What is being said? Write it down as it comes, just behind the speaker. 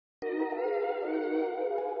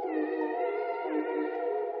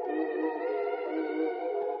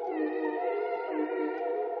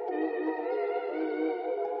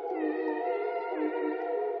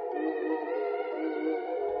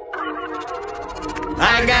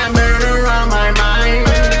I got murder on my mind.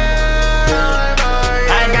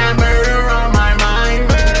 I got murder on my mind.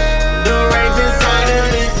 The rage inside it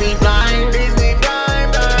leaves me blind.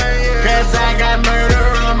 Cause I got murder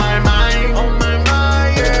on my mind.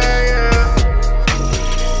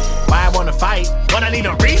 Why I wanna fight? When I need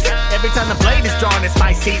a reason. Every time the blade is drawn, it's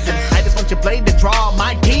my season. I just want your blade to draw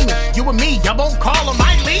my demon. You and me, I won't call on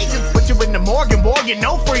my legions. Put you in the morgue and war, you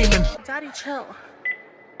know Freeman. Daddy, chill.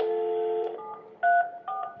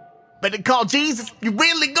 Better call Jesus, you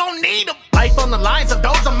really gon' need him. Life on the lines of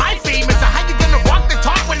those are my femurs. So how you gonna walk the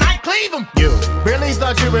talk when I cleave him? You really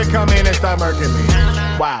thought you would come in and start murking me?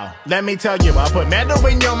 Wow, let me tell you, I'll put metal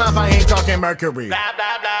in your mouth, I ain't talking mercury. Blah,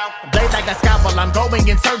 blah, blah. Blade like a scalpel, I'm going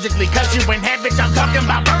in surgically. Cause you in head, bitch, I'm talking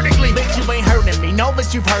about vertically. Bitch, you ain't hurting me, no,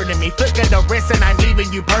 but you've hurting me. Flick of the wrist and I'm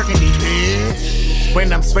leaving you burgundy, bitch.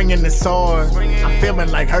 When I'm swinging the sword, I'm feeling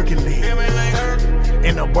like Hercules.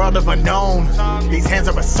 In a world of unknown, these hands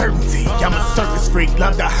are a certainty. I'm a circus freak,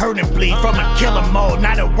 love to hurt and bleed. From a killer mode,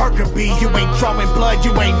 not a worker bee. You ain't drawing blood,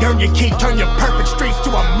 you ain't earned your keep. Turn your perfect streets to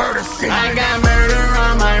a murder scene. I got murder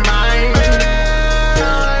on my mind.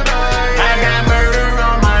 I got murder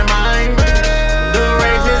on my mind. The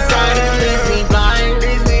rage inside it leaves me blind.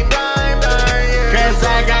 Cause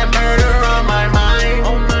I got murder on my mind.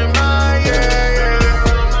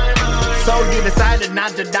 So you decided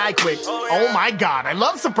not to die quick. Oh my god, I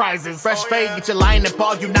love surprises. Fresh fade, get your line and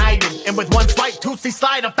paw united. And with one swipe, 2C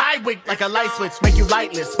slide a thigh wig. Like a light switch, make you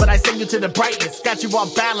lightless. But I send you to the brightness. Got you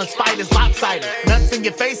off balance, fight is lopsided. Nuts in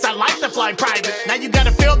your face, I like to fly private. Now you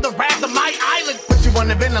gotta feel the wrath of my island. Put you on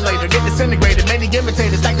the ventilator, get disintegrated. Many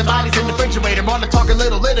imitators, stack the bodies in the refrigerator. Wanna talk a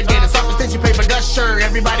little litigator. Soft as tissue paper, dust shirt.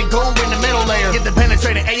 Everybody go in the middle layer. Get the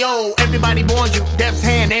penetrator, ayo. Everybody warns you. Death's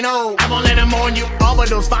hand, they know. I won't let them on you. All of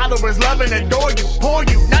those followers love and adore you. Pour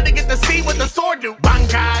you, not to get to see what the sword do.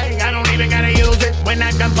 Bankai, I don't even gotta use it. When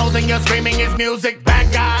I'm composing, you're screaming it's music.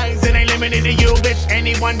 Bad guys, it ain't limited to you, bitch.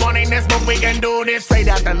 Anyone wanting this, but we can do this. Straight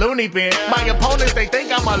out the loony bin. My opponents, they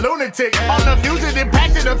think I'm a lunatic. On the fugitive,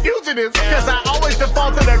 back to the fugitives. Cause I always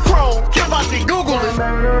default to the chrome. Kenpachi, Google it.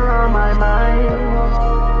 Murder on my mind.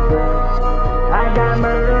 I got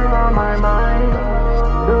murder on my mind.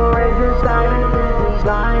 The rage inside it leaves me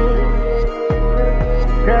blind.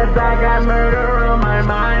 Cause I got murder on my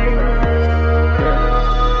mind.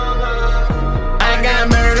 I got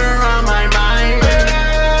murder on my mind.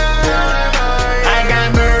 I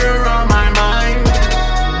got murder on my mind.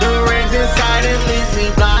 The rage inside it leaves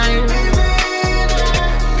me blind.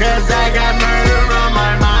 Cause I got murder on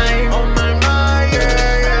my mind.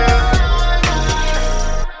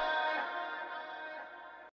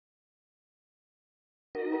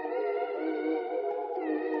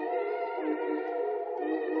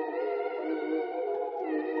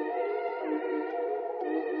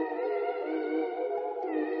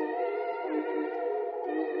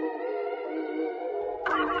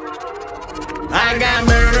 I got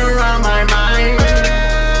murder on my mind.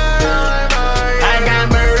 I got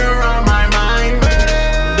murder on my mind.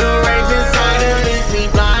 The rage inside it leaves me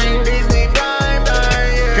blind.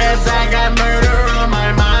 Cause I got murder on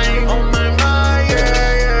my mind.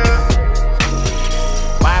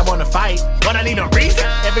 Why I wanna fight? When I need a reason.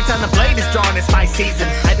 Every time the blade is drawn, it's my season.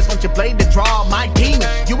 I just want your blade to draw my demon.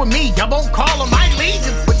 You and me, I won't call on my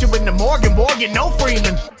legions. Put you in the morgue and war, you know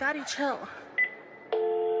Freeman. Daddy, chill.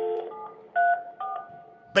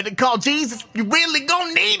 Better call Jesus, you really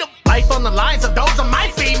gon' need him. Life on the lines of those are my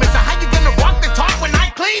femurs. So how you gonna walk the talk when I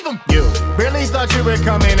cleave him? You really thought you would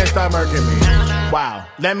come in and start murking me? Wow,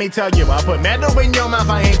 let me tell you, I'll put metal in your mouth,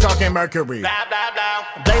 I ain't talking mercury. Blah, blah,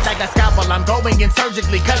 blah. Blade like a scalpel, I'm going in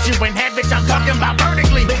surgically. Cause you in head, bitch, I'm talking about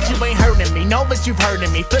vertically. Bitch, you ain't hurting me, no, but you've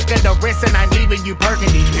hurting me. Flick of the wrist and I'm leaving you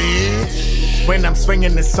burgundy, bitch. When I'm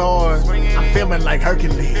swinging the sword, I'm feeling like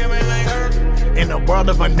Hercules. In a world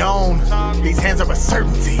of unknown, these hands are a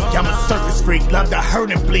certainty. I'm a circus freak, love to hurt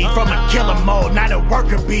and bleed. From a killer mode, not a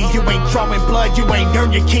worker bee. You ain't drawing blood, you ain't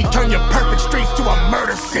earned your keep. Turn your perfect streets to a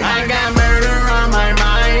murder scene. I got murder on my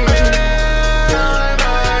mind.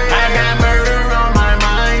 I got murder on my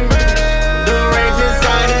mind. The rage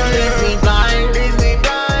inside it leaves me blind.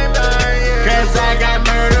 Cause I got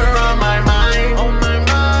murder on my mind.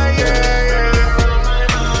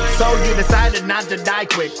 So you decided not to die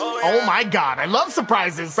quick. Oh my god, I love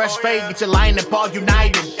surprises. Fresh fade, get your line and paw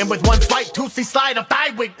united. And with one swipe, 2C slide a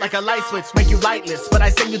thigh wig. Like a light switch, make you lightless. But I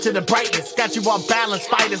send you to the brightness. Got you off balance,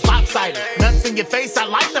 fight is lopsided. Nuts in your face, I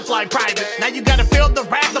like to fly private. Now you gotta feel the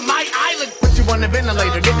wrath of my island. Put you you on the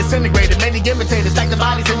ventilator, get disintegrated. Many imitators, stack the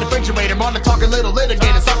bodies in the refrigerator. More to talk a little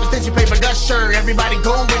litigator. Surface tissue paper, dust shirt. Everybody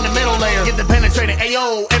go in the middle layer. Get the penetrator,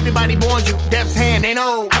 ayo. Everybody warns you. Death's hand, they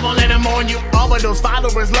know. I won't let them on you. All of those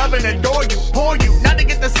followers love and adore you. Pour you, not to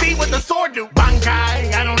get to see what the sword do.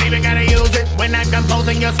 Bankai, I don't even gotta use it. When I'm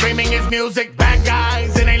composing, you're screaming it's music. Bad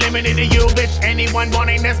guys, it ain't limited to you, bitch. Anyone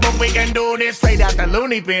wanting this, but we can do this. Straight out the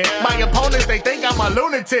loony bin. My opponents, they think I'm a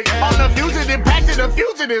lunatic. On the fugitive, packed to the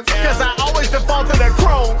fugitives. Cause I always default to the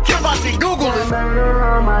chrome. Kenpachi, Google it. Murder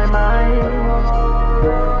on my mind.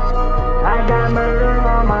 I got murder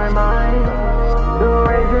on my mind. The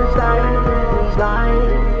rage inside is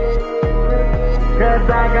designed. Cause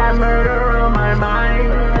I got murder on my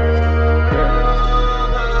mind.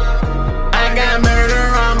 I got murder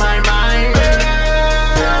on my mind.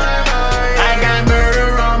 I got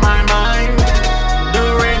murder on my mind. The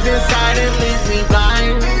rage inside it leaves me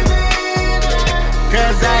blind.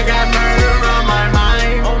 Cause I got murder on my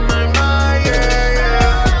mind. On my mind, yeah,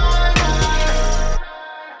 yeah.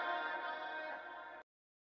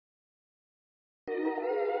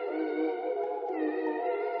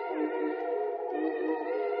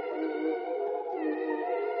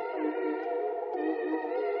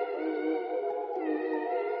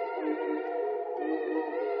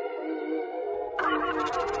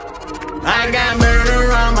 I got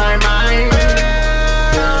murder on my mind.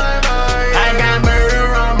 I got murder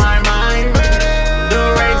on my mind. The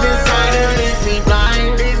rage inside it leaves me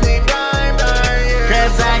blind.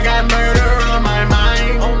 Cause I got murder on my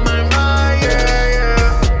mind. On my mind, yeah,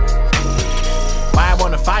 yeah. Why I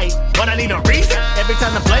wanna fight? When I need a reason. Every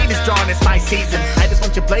time the blade is drawn, it's my season. I just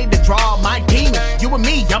want your blade to draw my demons. You and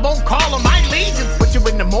me, I won't call them my legions. Put you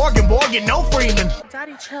in the Morgan, no Freeman.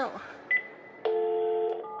 Daddy, chill.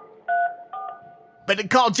 Better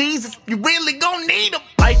call Jesus, you really gon' need him.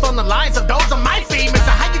 Life on the lines of those are my femurs.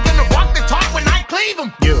 So how you gonna walk the talk when I cleave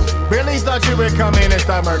them? You really thought you would come in and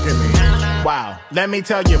start murking me? Wow, let me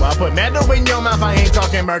tell you, I'll put metal in your mouth, I ain't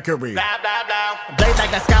talking mercury. Blah, blah, blah. Blade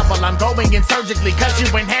like a scalpel, I'm going in surgically. Cause you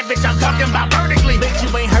ain't head, bitch, I'm talking about vertically. Bitch,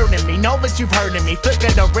 you ain't hurting me, know that you've heard of me. Flick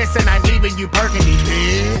of the wrist and I'm leaving you burgundy,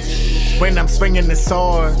 bitch. When I'm swinging the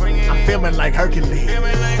sword, I'm feeling like Hercules.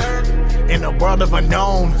 In a world of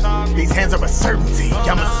unknown, these hands are a certainty.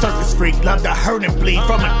 I'm a circus freak, love to hurt and bleed.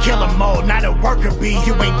 From a killer mode, not a worker bee.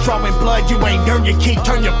 You ain't drawing blood, you ain't earned your key.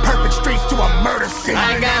 Turn your perfect streets to a murder scene.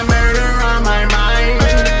 I got murder on my mind.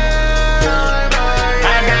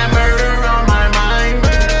 I got murder on my mind.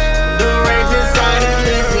 The rage inside it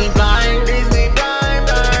leaves me blind.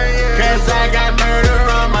 Cause I got murder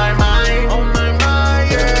on my mind. On my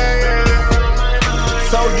mind, yeah.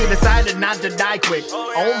 So you decided not to die quick.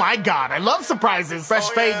 Oh my god, I love surprises. Fresh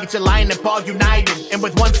fade, get your line and paw united. And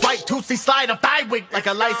with one swipe, 2C slide a thigh wick. Like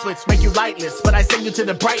a light switch, make you lightless. But I send you to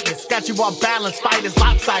the brightness. Got you off balance, fight is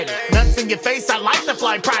lopsided. Nuts in your face, I like to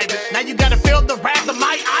fly private. Now you gotta feel the wrath of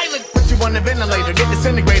my island. Put you on the ventilator, get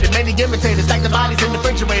disintegrated. Many imitators, stack the bodies in the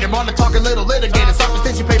refrigerator. More to talk a little litigator. Surface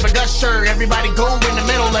tissue paper, dust shirt. Everybody go in the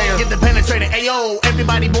middle layer. Get the penetrator, ayo.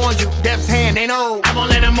 Everybody warns you. Death's hand, they know. I won't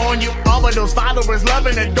let them on you. All of those followers love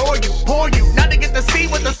and adore you. Pour you, not to get to see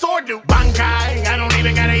what the sword do. Bankai, I don't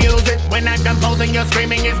even gotta use it. When I'm composing, you're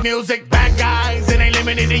screaming it's music. Bad guys, it ain't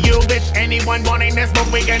limited to you, bitch. Anyone wanting this,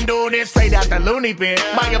 but we can do this. Straight out the loony bin.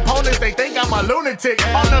 My opponents, they think I'm a lunatic.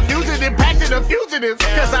 On the fugitive, packed to the fugitives.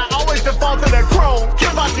 Cause I always default to the chrome.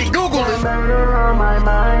 Kenpachi, Google it. Murder on my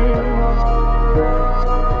mind.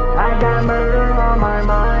 I got murder on my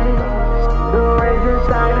mind. The rage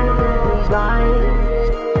inside is designed.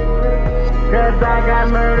 Cause I got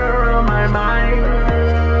murder on my mind.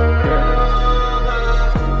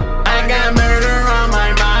 I got murder on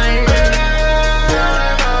my mind.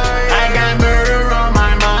 I got murder on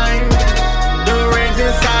my mind. The rage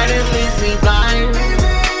inside it leaves me blind.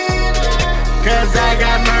 Cause I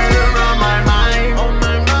got murder on my mind. On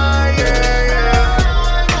my mind, yeah, yeah.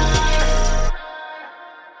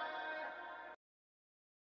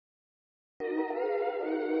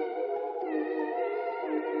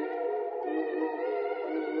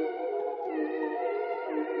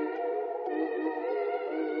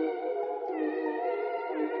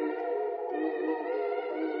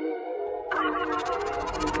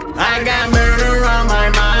 I got murder on my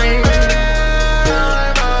mind.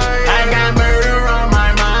 I got murder on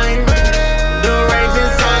my mind. The rage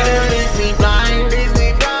inside it leaves me blind.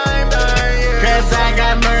 Cause I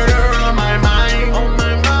got murder on my mind. On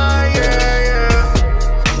my mind, yeah, yeah.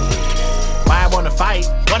 Why I wanna fight?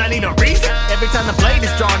 When I need a reason. Every time the blade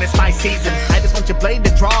is drawn, it's my season. I just want your blade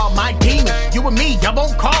to draw my demons. You and me, I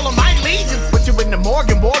won't call them my legions. Put you in the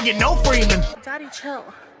Morgan, no Freeman. Daddy, chill.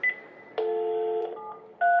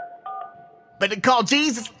 Better call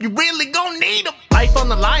Jesus, you really gon' need him. Life on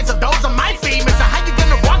the line, so those are my femurs. So how you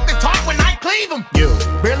gonna walk the talk when I cleave them? You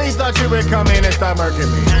really thought you would come in and start murking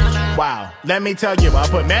me? Wow, let me tell you, I'll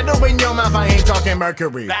put metal in your mouth, I ain't talking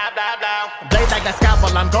mercury. Blah, blah, blah. Blade like a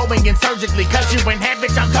scalpel, I'm going in surgically. Cause you in head,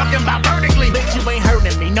 bitch, I'm talking about vertically. Bitch, you ain't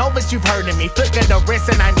hurting me, no, but you've hurting me. Flick of the wrist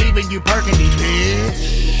and I'm leaving you burgundy,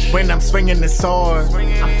 bitch. When I'm swinging the sword,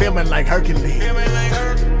 I'm feeling like Hercules.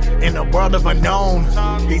 In a world of unknown,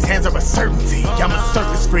 these hands are a certainty. I'm a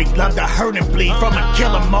circus freak, love to hurt and bleed. From a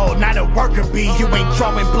killer mode, not a worker bee. You ain't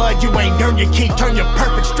drawing blood, you ain't earned your key. Turn your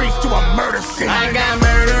perfect streets to a murder scene. I got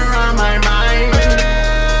murder on my mind.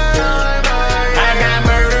 I got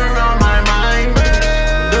murder on my mind.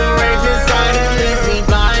 The rage inside it leaves me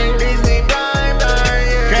blind.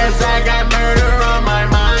 Cause I got murder on my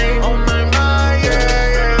mind.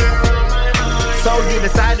 So you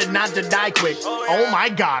decided not to die quick. Oh my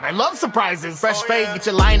god, I love surprises. Fresh fade, get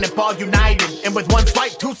your line and paw united. And with one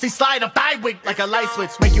swipe, 2C slide off thigh wig. Like a light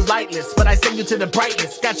switch, make you lightless. But I send you to the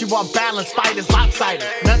brightness. Got you off balance, fight is lopsided.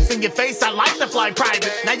 Nuts in your face, I like to fly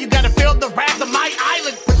private. Now you gotta feel the wrath of my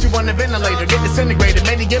island. Put you on the ventilator, get disintegrated.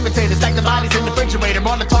 Many imitators, stack the bodies in the refrigerator.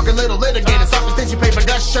 On the talking little litigator. Soft tissue paper,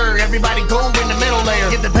 gusher. Everybody go in the middle layer.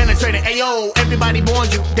 Get the penetrator, ayo. Everybody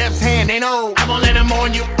warns you. Death's hand, they know. I won't let them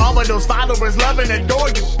on you. All of those followers love and adore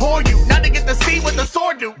you. Pour you, not to get to see what the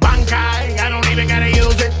sword do. Bankai, I don't even gotta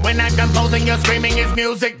use it. When I'm composing, you're screaming it's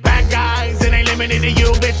music. Bad guys, it ain't limited to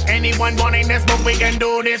you, bitch. Anyone wanting this, but we can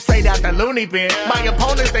do this. Straight out the loony bin. My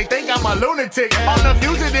opponents, they think I'm a lunatic. On the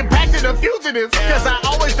fugitive, back to the fugitives. Cause I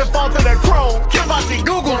always default to the chrome. Kenpachi,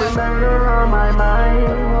 Google it. Murder on my mind.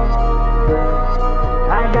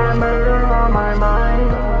 I got murder on my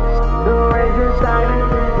mind. The rage inside it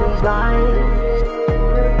leaves me blind.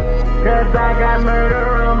 Cause I got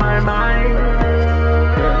murder on my mind.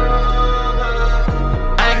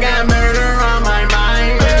 I got murder on my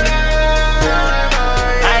mind.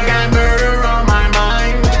 I got murder on my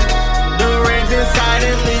mind. The rage inside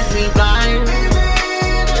it leaves me blind.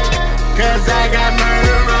 Cause I got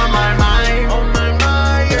murder on my mind. On my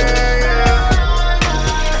mind,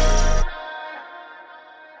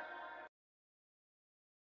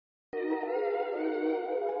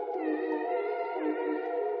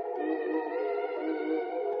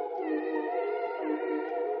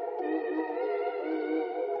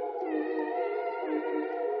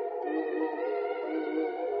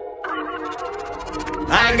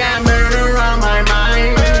 I got murder on my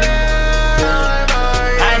mind.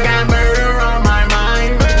 I got murder on my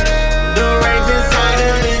mind. The rage inside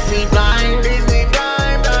it leaves me blind.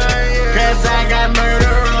 Cause I got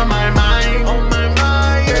murder on my mind.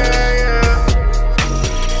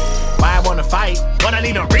 Why I wanna fight? What I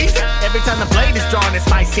need a reason. Every time the blade is drawn, it's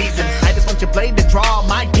my season. I just want your blade to draw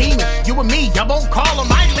my demon. You and me, I won't call on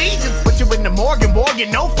my legions. Put you in the Morgan,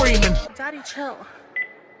 no Freeman. Daddy, chill.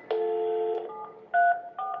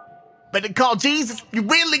 Better call Jesus, you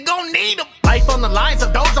really gon' need him. Life on the line, so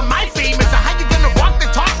those are my femurs. So how you gonna walk the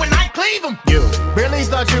talk when I cleave them? You really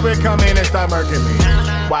thought you would come in and start murking me?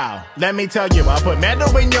 Wow, let me tell you, I'll put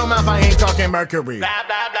metal in your mouth, I ain't talking mercury. Blah,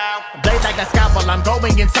 blah, blah. Blade like a scalpel, I'm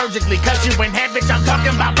going in surgically. Cause you in head, bitch, I'm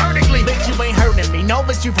talking about vertically. Bitch, you ain't hurting me, no,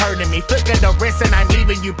 but you've hurting me. Flick of the wrist and I'm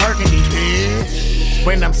leaving you burgundy, bitch.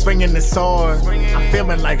 When I'm swinging the sword, I'm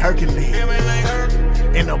feeling like Hercules.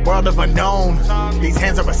 In a world of unknown, these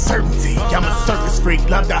hands are a certainty. I'm a circus freak,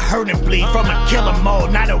 love to hurt and bleed. From a killer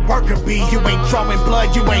mode, not a worker bee. You ain't drawing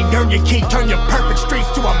blood, you ain't earned your key. Turn your perfect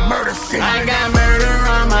streets to a murder scene. I got murder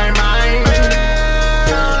on my mind.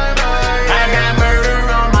 I got murder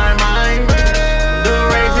on my mind. The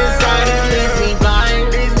rage inside it leaves me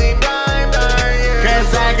blind.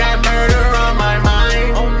 Cause I got murder on my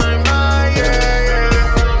mind.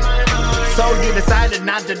 So you decided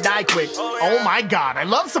not to die quick. Oh my god, I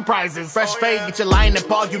love surprises. Fresh fade, get your line and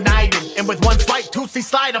paw united. And with one swipe, 2C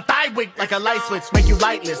slide off thigh wig. Like a light switch, make you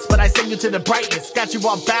lightless. But I send you to the brightness. Got you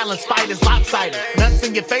off balance, fight is lopsided. Nuts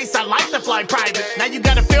in your face, I like to fly private. Now you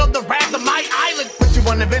gotta feel the wrath of my island. Put you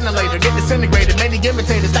on the ventilator, get disintegrated. Many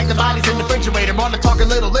imitators, stack the bodies in the refrigerator. On the talking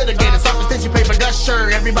little litigator. Soft tissue paper, gusher.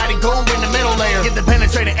 Everybody go in the middle layer. Get the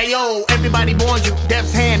penetrator, ayo. Everybody warns you.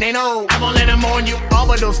 Death's hand, they know. I won't let them on you. All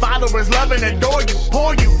of those followers love and adore you.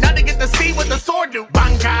 Pour you, not to get to see what the sword do.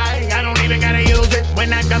 Bankai, I don't even gotta use it.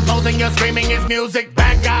 When I'm composing, you're screaming it's music.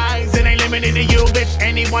 Bad guys, it ain't limited to you, bitch.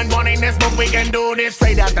 Anyone wanting this, but we can do this.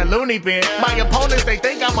 Straight out the loony bin. My opponents, they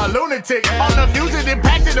think I'm a lunatic. On the fugitive,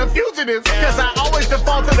 back to the fugitives. Cause I always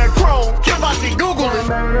default to the chrome. Kenpachi, Google it.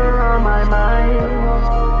 Murder on my mind.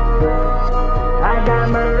 I got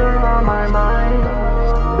murder on my mind.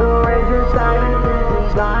 The rage inside it leaves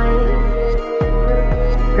me blind.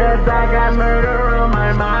 Cause I got murder on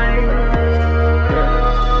my mind.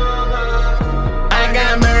 I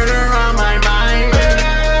got murder on my mind.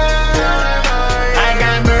 I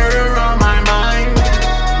got murder on my mind.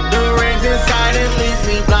 The rage inside it leaves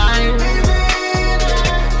me blind.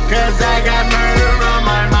 Cause I got murder on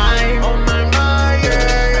my mind. On my mind,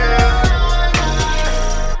 yeah, yeah.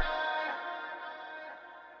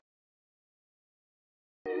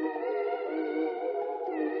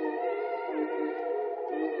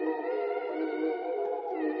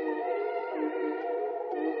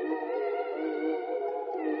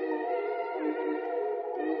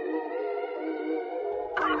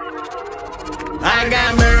 I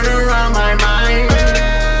got murder on my mind.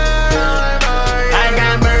 I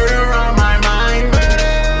got murder on my mind.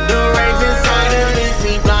 The rage inside it leaves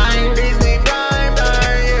me blind.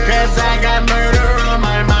 Cause I got murder on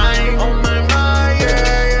my mind. On my mind,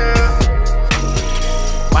 yeah, yeah.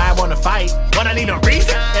 Why I wanna fight? When I need a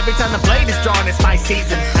reason. Every time the blade is drawn, it's my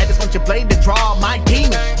season. I just want your blade to draw my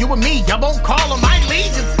demon. You and me, I won't call on my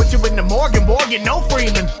legions. Put you in the morgue and Morgan, no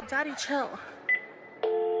Freeman. Daddy, chill.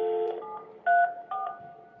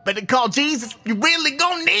 Better call Jesus, you really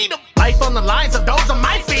gon' need him. Life on the lines of those are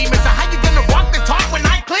my femurs. So how you gonna walk the talk when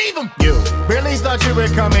I cleave him? You really thought you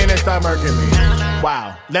would come in and start murking me?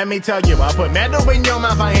 Wow, let me tell you, I'll put metal in your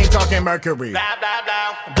mouth, I ain't talking mercury.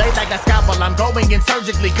 Blade like a scalpel, I'm going in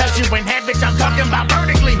surgically. Cut you in half, bitch, I'm talking about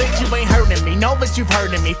vertically. Bitch, you ain't hurting me, know that you've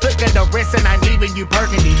heard of me. Flick of the wrist and I'm leaving you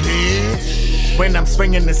burgundy, bitch. When I'm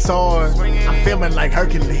swinging the sword, I'm feeling like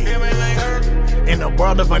Hercules. In a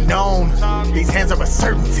world of unknown, these hands are a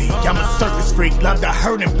certainty. I'm a circus freak, love to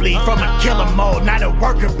hurt and bleed. From a killer mode, not a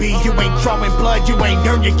worker bee. You ain't drawing blood, you ain't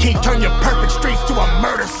earned your key. Turn your perfect streets to a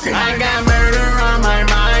murder scene. I got murder on my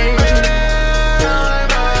mind.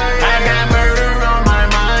 I got murder on my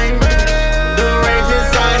mind. The rage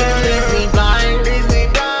inside it leaves me blind.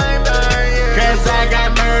 Cause I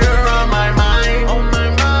got murder on my mind. On my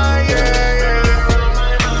mind, yeah,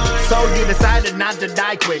 yeah. So you decided not to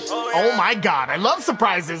die quick. Oh my god, I love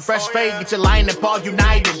surprises. Fresh fade, get your line and paw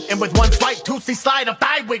united. And with one swipe, 2C slide a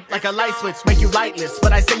thigh wick. Like a light switch, make you lightless.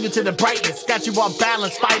 But I send you to the brightness. Got you off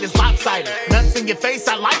balance, fight is lopsided. Nuts in your face,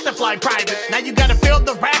 I like to fly private. Now you gotta feel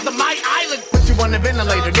the wrath of my island. Put you on the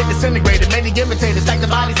ventilator, get disintegrated. Many imitators, stack the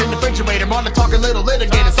bodies in the refrigerator. On the talk a little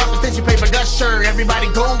litigator. Soft tissue paper, dust shirt. Everybody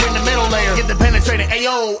go in the middle layer. Get the penetrator,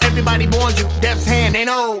 ayo. Everybody warns you. Death's hand, they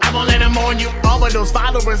know. I won't let them on you. All of those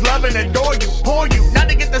followers love and adore you. Pour you, not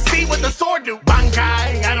to get to see what the sword do.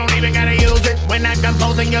 Bankai, I don't even gotta use it. When I'm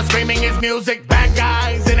composing, you're screaming it's music. Bad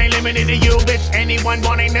guys, it ain't limited to you, bitch. Anyone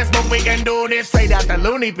wanting this, but we can do this. Straight out the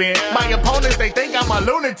loony bin. My opponents, they think I'm a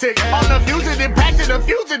lunatic. On the fugitive, back to the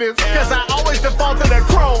fugitives. Cause I always default to the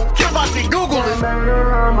chrome. Kenpachi, Google it.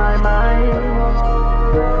 Murder on my mind.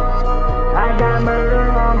 I got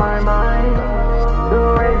murder on my mind. The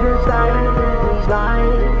rage inside it leaves me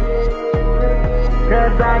blind.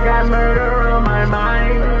 Cause I got murder on my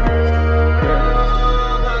mind.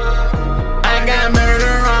 I got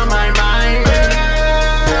murder on my mind.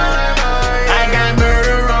 I got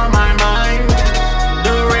murder on my mind.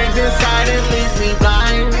 The rage inside it leaves me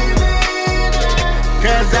blind.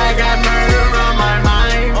 Cause I got murder on my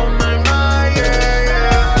mind. On my mind, yeah,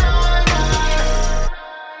 yeah.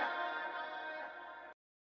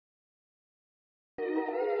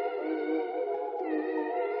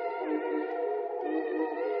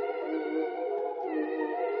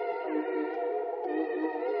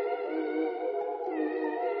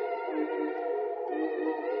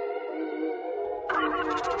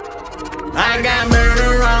 I got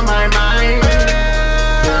murder on my mind.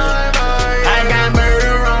 I got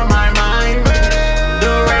murder on my mind. The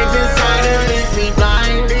rage inside it leaves me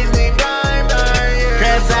blind.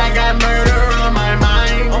 Cause I got murder on my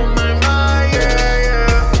mind. On my mind, yeah,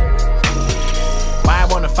 yeah. Why I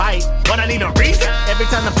wanna fight? When I need a reason. Every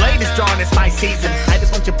time the blade is drawn, it's my season. I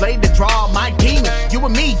just want your blade to draw my demon. You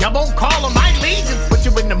and me, I won't call on my legions. Put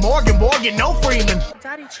you in the morgue and Morgan, no Freeman.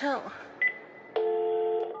 Daddy, chill.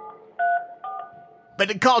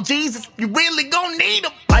 Better call Jesus, you really gon' need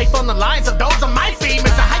him. Life on the lines of those are my femurs.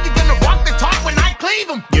 So how you gonna walk the talk when I cleave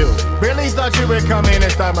him? You really thought you would come in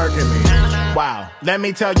and start murking me? Wow, let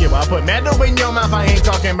me tell you, I'll put metal in your mouth, I ain't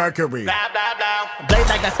talking mercury. Blade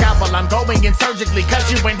like a scalpel, I'm going in surgically. Cut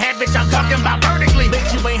you in half, bitch, I'm talking about vertically.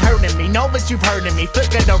 Bitch, you ain't hurting me, know that you've heard of me.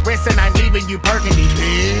 Flick of the wrist and I'm leaving you burgundy,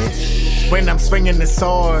 bitch. When I'm swinging the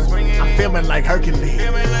sword, I'm feeling like Hercules.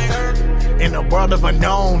 In a world of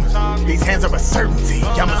unknown, these hands are a certainty.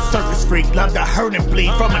 I'm a circus freak, love to hurt and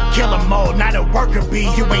bleed. From a killer mode, not a worker bee.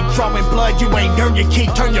 You ain't drawing blood, you ain't earned your key.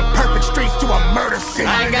 Turn your perfect streets to a murder scene.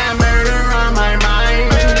 I got murder on my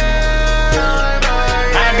mind.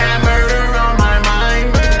 I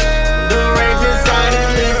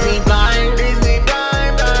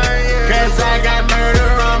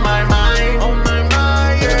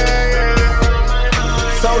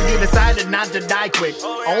decided not to die quick.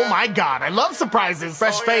 Oh my god, I love surprises.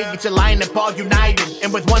 Fresh fade, get your line and paw united.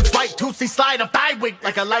 And with one swipe, 2C slide of thigh wick.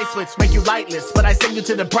 Like a light switch, make you lightless. But I send you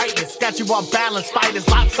to the brightness. Got you off balance, fight is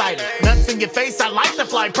lopsided. Nuts in your face, I like to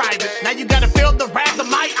fly private. Now you gotta feel the wrath of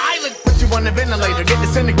my island. Put you on the ventilator, get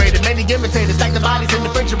disintegrated. Many imitators, stack the bodies in the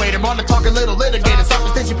refrigerator. On the talking little litigator.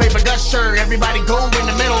 Soft as tissue paper, gush sure. Everybody go in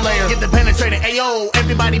the middle layer. Get the penetrator, ayo.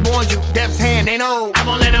 Everybody warns you. Death's hand, they know. I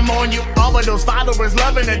won't let them on you. All of those followers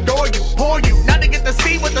love and adore you. Pour you, not to get to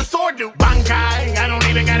see what the sword do. Bankai, I don't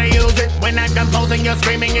even gotta use it. When I'm composing, you're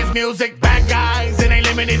screaming it's music. Bad guys, it ain't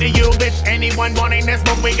limited to you, bitch. Anyone wanting this,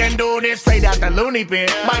 but we can do this. Straight out the loony bin.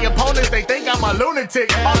 My opponents, they think I'm a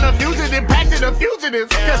lunatic. On the fugitive, back to the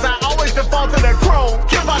fugitives. Cause I always default to the chrome.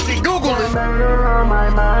 Kenpachi, Google it. Murder on my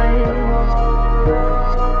mind.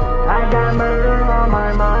 I got murder on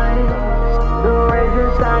my mind. The rage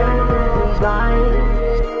inside is me blind.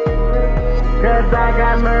 Cause I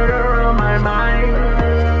got murder on my mind.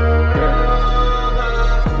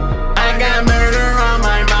 I got murder on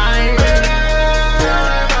my mind.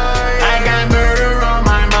 I got murder on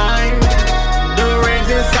my mind. The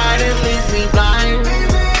rage inside it leaves me blind.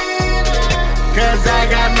 Cause I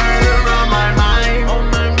got murder on my mind. On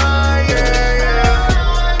my mind, yeah, yeah.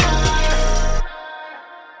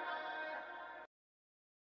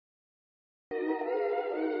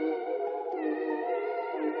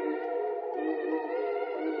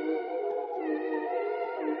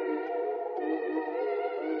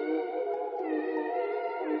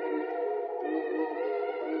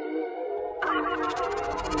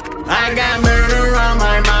 I got murder on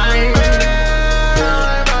my mind.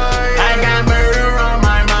 I got murder on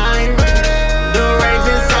my mind. The rage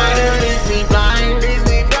inside it leaves me blind.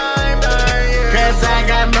 Cause I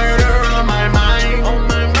got murder on my mind. On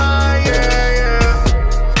my mind, yeah, yeah.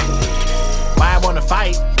 Why I wanna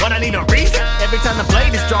fight? When I need a reason. Every time the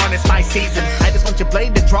blade is drawn, it's my season. I just want your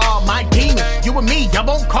blade to draw my demons. You and me, I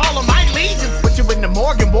won't call them my legions. Put you in the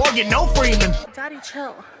morgue and Morgan, no Freeman. Daddy,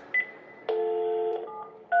 chill.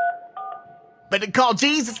 Better call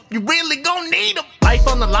Jesus, you really gon' need him. Life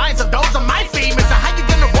on the line, so those are my femurs. So how you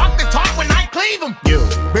gonna walk the talk when I cleave them? You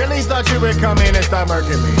really thought you would come in and start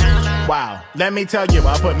murking me? Wow, let me tell you,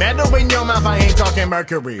 I'll put metal in your mouth, I ain't talking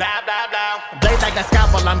mercury. Blah, blah, blah. Blades like a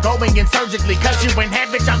scalpel, I'm going in surgically. Cause you ain't head,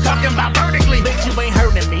 bitch, I'm talking about vertically. Bitch, you ain't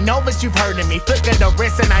hurting me, no, but you've hurting me. Flick of the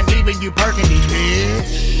wrist and I'm leaving you burgundy,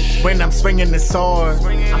 bitch. When I'm swinging the sword,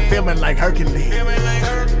 I'm feeling like Hercules.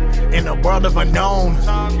 In a world of unknown,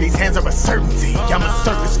 these hands are a certainty. I'm a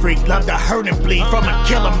circus freak, love to hurt and bleed. From a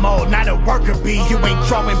killer mode, not a worker bee. You ain't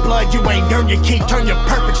drawing blood, you ain't earned your key. Turn your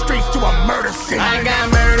perfect streets to a murder scene. I got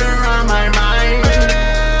murder on my mind.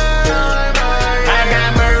 I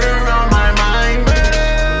got murder on my mind.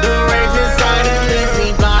 The rage inside it leaves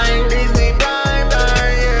me blind.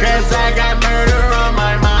 Cause I got murder on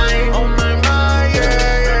my mind. On my mind, yeah,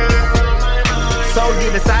 yeah. So you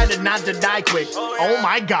decided not to die quick. Oh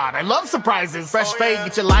my god, I love surprises. Fresh fade,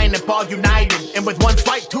 get your line and paw united. And with one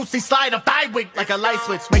swipe, 2C slide of thigh wick. Like a light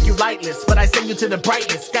switch, make you lightless. But I send you to the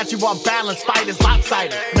brightness. Got you off balance, fight is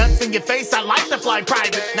lopsided. Nuts in your face, I like to fly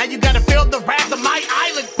private. Now you gotta feel the wrath of my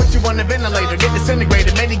island. Put you on the ventilator, get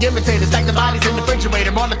disintegrated. Many imitators, stack the bodies in the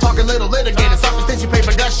refrigerator. On the talking little litigator. Soft as tissue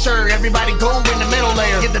paper, gush sure. Everybody go in the middle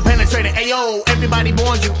layer. Get the penetrator, ayo. Everybody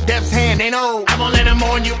warns you. Death's hand, they know. I won't let them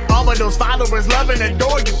on you. All of those followers love and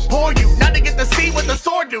adore you. Pour you, not to get to see what the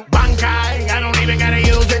sword do. Bankai, I don't even gotta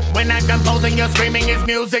use it. When I'm composing, you're screaming it's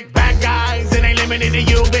music. Bad guys, it ain't limited to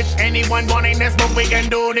you, bitch. Anyone wanting this, but we can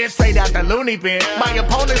do this. Straight out the loony bin. My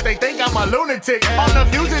opponents, they think I'm a lunatic. On the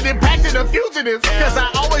fugitive, back to the fugitives. Cause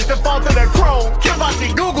I always default to the chrome.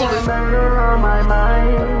 Kenpachi, Google it. Murder on my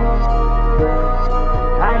mind.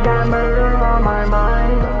 I got murder on my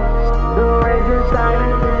mind. The rage inside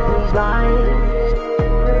it leaves me blind.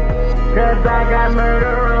 Cause I got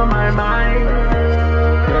murder on my mind.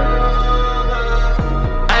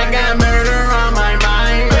 I got murder on my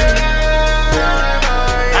mind.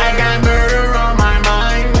 I got murder on my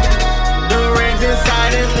mind. The rage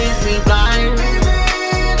inside it leaves me blind.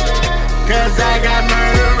 Cause I got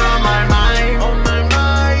murder on my mind. On my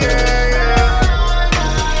mind, yeah, yeah.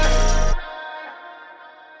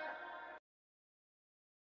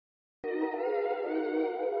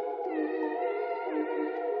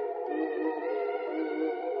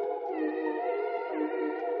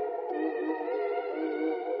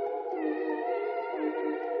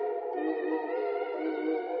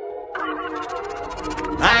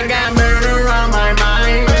 I got murder on my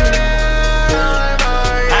mind.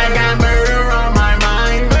 I got murder on my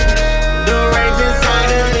mind. The rage inside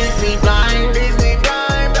it leaves me blind.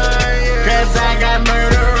 Cause I got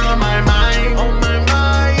murder on my mind. On my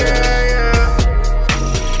mind, yeah.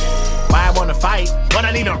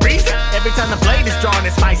 time the blade is drawn,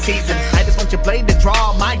 it's my season. I just want your blade to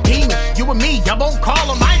draw my demon. You and me, I won't call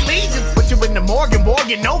on my legions. Put you in the Morgan,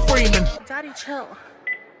 no Freeman. Daddy, chill.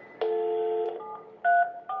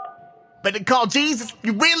 Better call Jesus,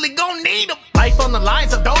 you really gon' need him. Life on the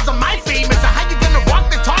lines of those are my femurs. So how you gonna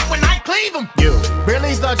walk the talk when I cleave him? You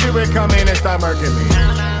really thought you would come in and start murking me?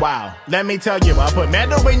 Wow, let me tell you, I'll put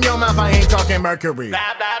metal in your mouth, I ain't talking mercury.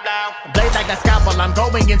 Blah, blah, blah. Blades like a scalpel, I'm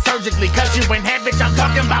going in surgically. Cut you in half, bitch, I'm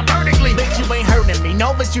talking about vertically. Bitch, you ain't hurting me,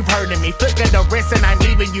 know that you've heard of me. Flick of the wrist and I'm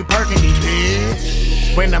leaving you burgundy,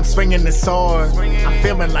 bitch. When I'm swinging the sword, I'm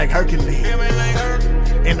feeling like Hercules.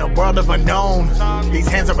 In a world of unknown, these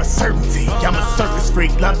hands are a certainty. I'm a circus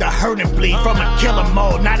freak, love to hurt and bleed. From a killer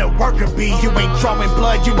mode, not a worker bee. You ain't drawing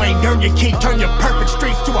blood, you ain't earned your keep. Turn your perfect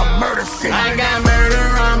streets to a murder scene. I got murder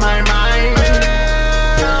on my mind.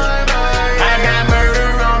 I got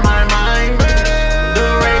murder on my mind. The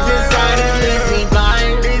rage inside it leaves me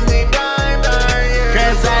blind.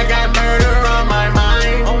 Cause I got murder on my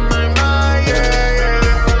mind.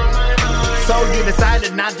 So you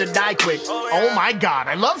decided not to die quick. Oh my god,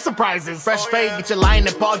 I love surprises. Fresh fade, get your line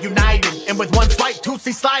and ball united. And with one swipe,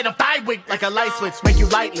 2C slide a thigh wick. Like a light switch, make you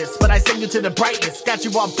lightless. But I send you to the brightness. Got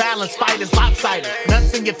you off balance, fight is lopsided.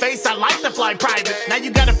 Nuts in your face, I like to fly private. Now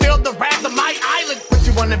you gotta feel the wrath of my island. Put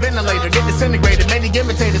you on the ventilator, get disintegrated. Many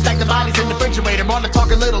imitators, stack the bodies in the refrigerator. Wanna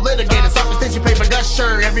talk a little litigator. Soft tissue paper, gush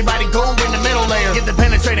shirt. Everybody go in the middle layer. Get the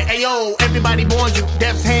penetrator, ayo. Everybody warns you.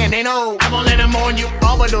 Death's hand, ain't no. I won't let them on you.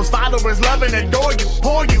 All of those followers love and adore you.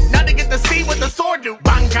 Pour you, not to get to see what the sword do.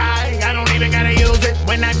 Bankai, I don't even gotta use it.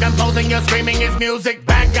 When I'm composing, you're screaming is music.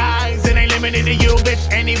 Bad guys, it ain't limited to you,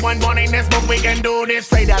 bitch. Anyone wanting this, but we can do this.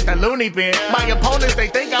 Straight out the loony bin. My opponents, they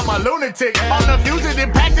think I'm a lunatic. On the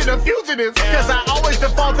fugitive, back to the fugitives. Cause I always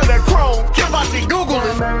default to the chrome. Kenpachi, Google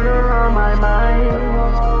it. Murder on my mind.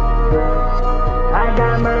 I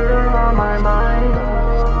got murder on my mind.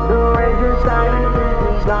 The rage inside it leaves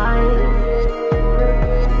me blind.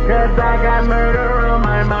 Cause I got murder on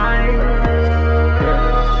my mind.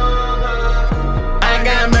 I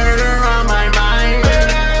got murder on my mind.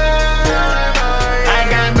 I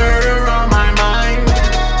got murder on my mind.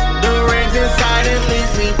 The rage inside it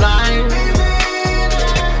leaves me blind.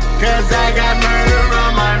 Cause I got murder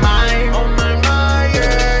on my mind. On my mind,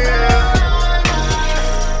 yeah, yeah.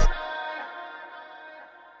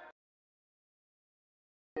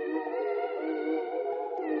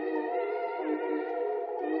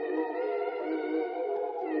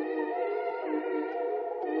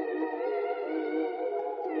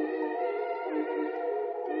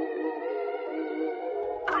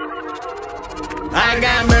 I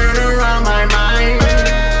got murder on my mind.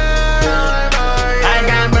 I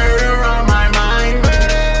got murder on my mind.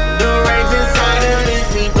 The rage inside it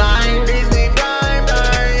leaves me blind.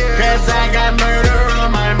 Cause I got murder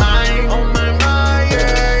on my mind.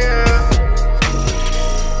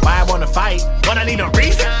 Why I wanna fight? When I need a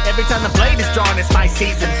reason. Every time the blade is drawn, it's my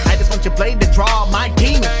season. I just want your blade to draw my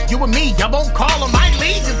demon. You and me, I won't call on my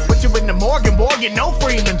legions. Put you in the Morgan, no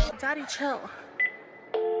Freeman. Daddy, chill.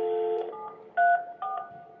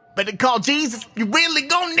 Better call Jesus, you really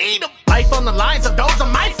gon' need him. Life on the lines of those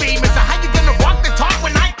are my femurs. So how you gonna walk the talk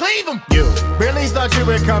when I cleave him? You really thought you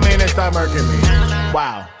would come in and start murking me?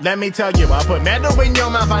 Wow, let me tell you, I'll put metal in your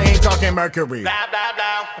mouth, I ain't talking mercury. Blah, blah,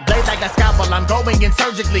 blah. Blades like a scalpel, I'm going in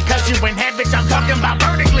surgically. Cut you in half, bitch, I'm talking about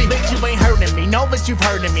vertically. Bitch, you ain't hurting me, know that you've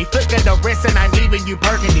heard of me. Flick of the wrist and I'm leaving you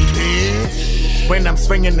burgundy, bitch. When I'm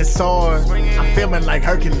swinging the sword, I'm feeling like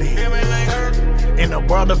Hercules. In a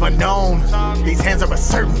world of unknown, these hands are a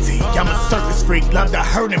certainty. I'm a circus freak, love to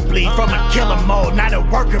hurt and bleed. From a killer mode, not a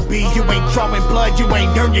worker bee. You ain't drawing blood, you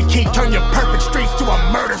ain't earned your keep. Turn your perfect streets to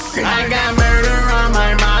a murder scene. I got murder on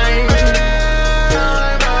my mind.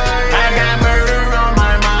 I got murder on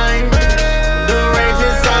my mind. The rage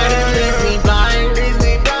inside it leaves me blind.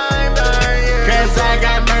 Cause I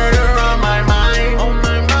got murder on my mind.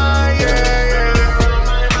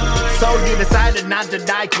 So you decided not to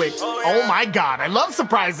die quick. Oh my god, I love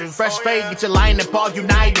surprises. Fresh fade, get your line and ball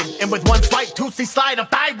united. And with one swipe, 2C slide a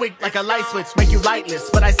thigh wick. Like a light switch, make you lightless.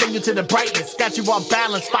 But I send you to the brightness. Got you off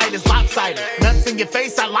balance, fight is lopsided. Nuts in your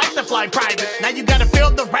face, I like to fly private. Now you gotta feel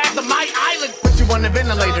the wrath of my island. Put you on the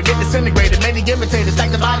ventilator, get disintegrated. Many imitators, stack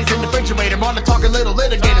the bodies in the refrigerator. Wanna talk a little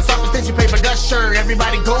litigator. Soft tissue paper, gush shirt.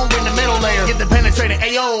 Everybody go in the middle layer. Get the penetrator,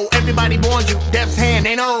 ayo. Everybody warns you. Death's hand,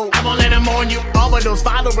 ain't no. I won't let them on you. All of those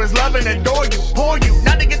followers love and adore you. Pour you,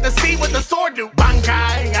 not to get to see what the sword do.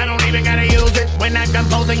 Bankai, I don't even gotta use it. When I'm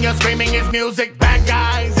composing, you're screaming is music. Bad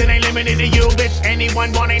guys, it ain't limited to you, bitch.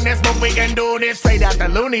 Anyone wanting this, but we can do this. Straight out the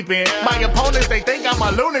loony bin. My opponents, they think I'm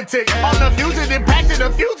a lunatic. On the fugitive, back to the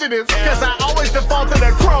fugitives. Cause I always default to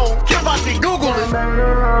the chrome. Kenpachi, Google it.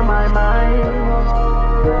 Murder on my mind.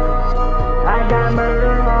 I got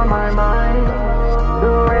murder on my mind. The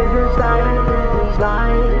rage inside of me is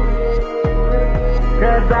blind.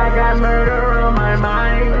 Cause I got murder on my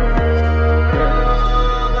mind.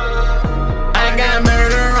 I got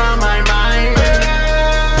murder on my mind.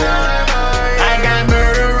 I got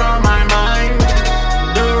murder on my mind.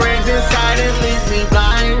 The rage inside it leaves me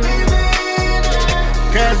blind.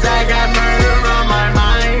 Cause I got murder on my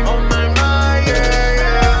mind. On my mind, yeah,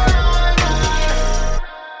 yeah.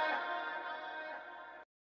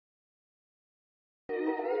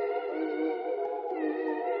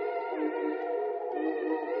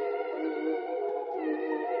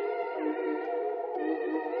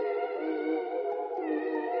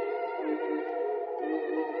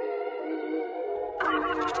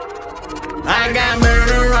 I got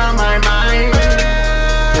murder on my mind.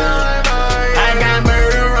 I got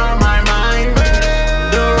murder on my mind.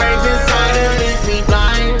 The rage inside it leaves me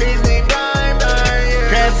blind.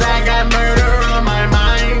 Cause I got murder on my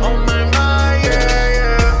mind. On my mind, yeah,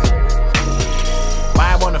 yeah.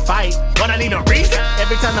 Why I wanna fight? When I need a reason.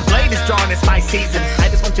 Every time the blade is drawn, it's my season. I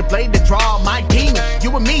just want your blade to draw my demon.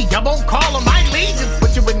 You and me, I won't call them my legions.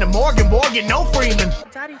 Put you in the Morgan, no Freeman.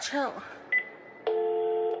 Daddy, chill.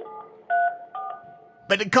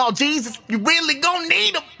 Better call Jesus, you really gon'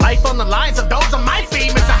 need him. Life on the line, so those are my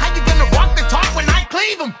femurs. So how you gonna walk the talk when I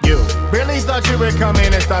cleave them? You really thought you would come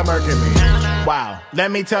in and start murking me? Wow,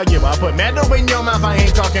 let me tell you, I'll put metal in your mouth, I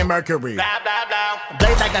ain't talking mercury. Blah, blah, blah.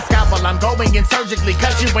 Blade like a scalpel, I'm going in surgically.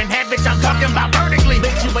 Cut you in head, bitch, I'm talking about vertically.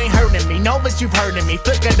 Bitch, you ain't hurting me, know that you've heard of me.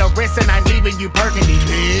 Flick of the wrist and I'm leaving you burgundy,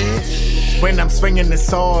 bitch. When I'm swinging the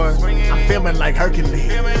sword, I'm feeling like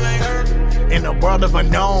Hercules. In a world of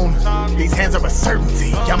unknown, these hands are a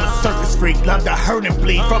certainty. I'm a circus freak, love to hurt and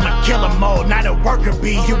bleed. From a killer mode, not a worker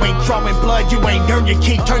bee. You ain't drawing blood, you ain't earned your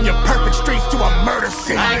key. Turn your perfect streets to a murder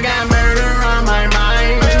scene. I got murder on my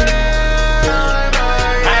mind.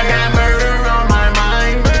 I got murder on my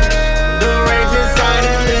mind. The rage inside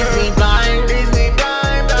it leaves me blind.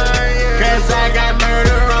 Cause I got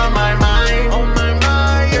murder on my mind. On my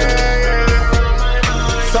mind, yeah,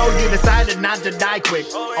 yeah. So you decided not to die quick.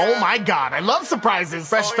 Oh my god, I love surprises.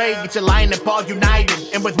 Fresh fade, get your line and all united.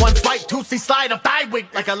 And with one swipe, 2C slide of thigh wick.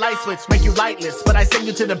 Like a light switch, make you lightless. But I send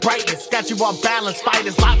you to the brightness. Got you off balance, fight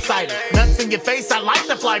is lopsided. Nuts in your face, I like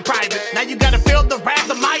to fly private. Now you gotta feel the wrath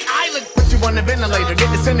of my island. Put you on the ventilator, get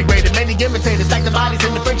disintegrated. Many imitators, stack the bodies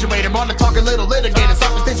in the refrigerator. On the talking little litigator,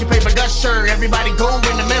 soft tissue paper, gusher. Everybody go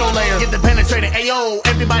in the middle layer. Get the penetrator, ayo.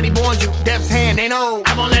 Everybody warns you, death's hand, they know.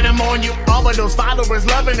 I won't let them on you. All of those followers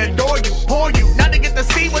love and adore you. Pour you, not to get to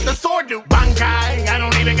see what the sword do. Bankai, I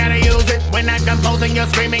don't even gotta use it. When I'm composing, you're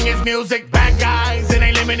screaming it's music. Bad guys, it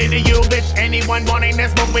ain't limited to you, bitch. Anyone wanting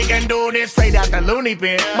this, but we can do this. Straight out the loony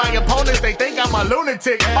bin. My opponents, they think I'm a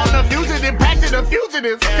lunatic. On the fugitive, back to the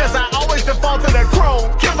fugitives. Cause I always default to the chrome.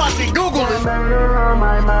 Kenpachi, Google it. Murder on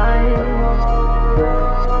my mind.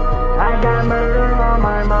 I got murder on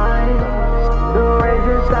my mind. The rage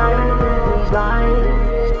inside it leaves me blind.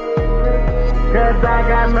 Cause I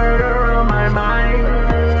got murder on my mind.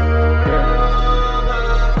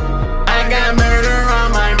 I got murder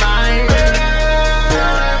on my mind.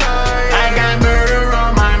 I got murder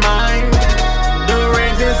on my mind. The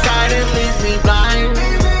rage inside it leaves me blind.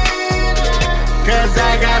 Cause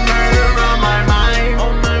I got murder on my mind.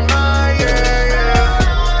 On my mind, yeah, yeah.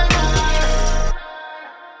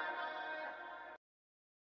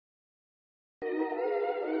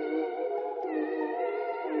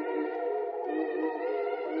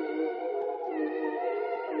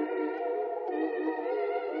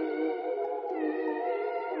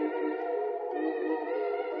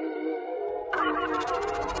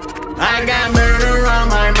 I got murder on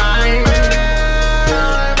my mind.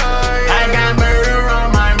 I got murder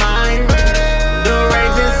on my mind. The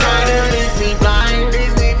rage inside it leaves me blind.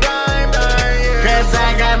 Cause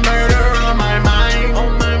I got murder on my mind.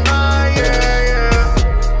 On my mind, yeah, yeah.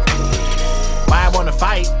 Why I wanna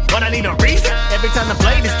fight? When I need a reason. Every time the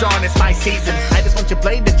blade is drawn, it's my season. I just want your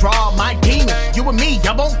blade to draw my demon. You and me,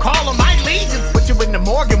 I won't call them my legions. Put you in the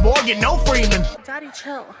Morgan, no Freeman. Daddy,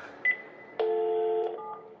 chill.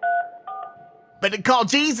 Better call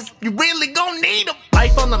Jesus, you really gon' need him.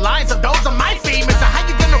 Life on the line, so those are my femurs. So how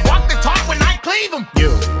you gonna walk the talk when I cleave them? You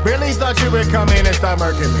really thought you would come in and start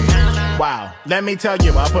murking me? Wow, let me tell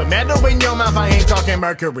you, I put metal in your mouth, I ain't talking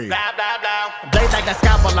mercury. Blaze like a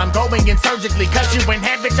scalpel, I'm going in surgically. Cut you in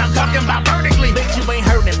half, bitch, I'm talking about vertically. Bitch, you ain't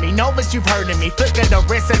hurting me, no, but you've hurting me. Flick of the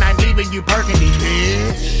wrist and I'm leaving you burgundy,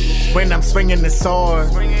 bitch. When I'm swinging the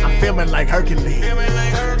sword, I'm feeling like Hercules.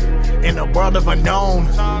 In a world of unknown,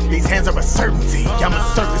 these hands are a certainty. I'm a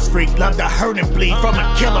circus freak, love to hurt and bleed. From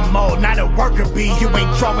a killer mode, not a worker bee. You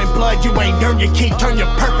ain't drawing blood, you ain't earned your key. Turn your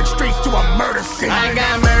perfect streets to a murder scene. I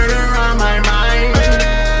got murder on my mind.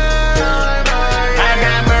 I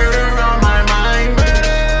got murder on my mind.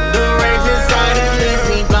 The rage inside it leaves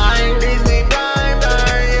me blind.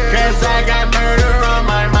 Cause I got murder on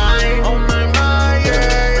my mind.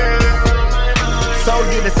 So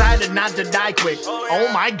you decided not to die quick. Oh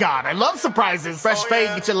my god, I love surprises. Fresh fade,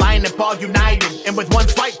 get your line and paw united. And with one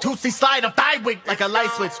swipe, 2C slide a thigh wig. Like a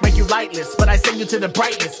light switch, make you lightless. But I send you to the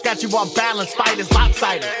brightness. Got you off balance, fight is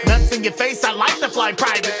lopsided. Nuts in your face, I like to fly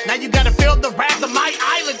private. Now you gotta feel the wrath of my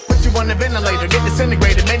island. Put you on the ventilator, get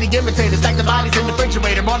disintegrated. Many imitators, stack the bodies in the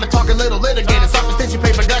refrigerator. Wanna talk a little litigator. Soft as tissue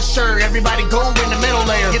paper, gusher. Everybody go in the middle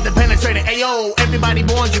layer. Get the penetrator, ayo. Everybody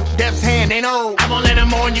warns you. Death's hand, ain't no. I won't let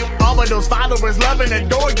them on you. All of those followers love and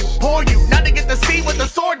adore you. Pour you, not to get to see what the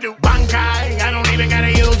sword do. Bankai, I don't even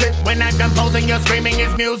gotta use it. When I'm composing, you're screaming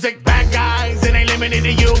it's music. Bad guys, it ain't limited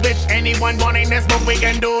to you, bitch. Anyone wanting this, but we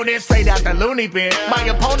can do this. Straight out the loony bin. My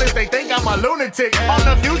opponents, they think I'm a lunatic. On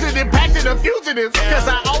the fugitive, back to the fugitives. Cause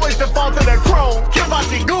I always default to the chrome.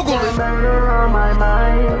 Kenpachi, Google it. Murder on my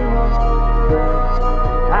mind.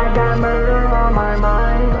 I got murder on my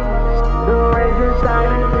mind. The rage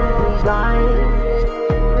inside it leaves me blind.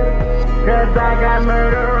 Cause I got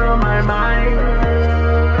murder on my mind.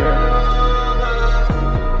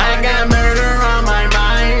 I got murder on my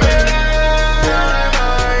mind.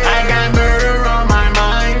 I got murder on my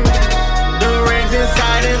mind. The rage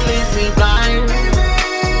inside it leaves me blind.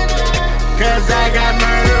 Cause I got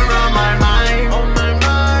murder on my mind. On my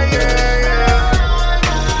mind,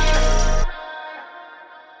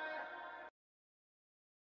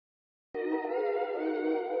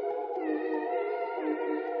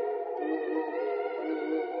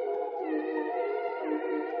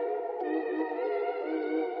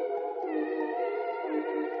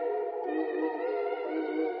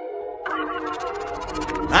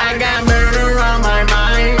 I got murder on my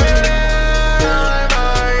mind.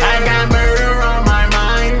 I got murder on my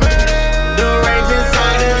mind. The rage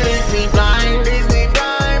inside it leaves me blind.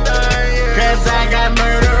 Cause I got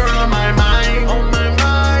murder on my mind.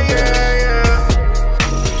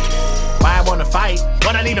 Why I wanna fight?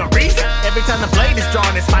 When I need a reason. Every time the blade is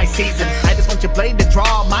drawn, it's my season. I just want your blade to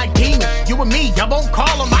draw my demons. You and me, I won't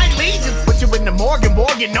call them my legions. Put you in the Morgan,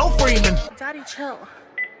 no Freeman. Daddy, chill.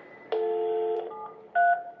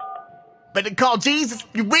 Better call Jesus,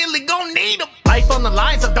 you really gon' need him. Life on the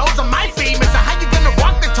line, so those are my femurs. So how you gonna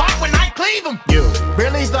walk the talk when I cleave them? You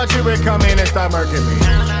really thought you would come in and start murking me?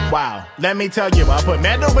 Wow, let me tell you, I put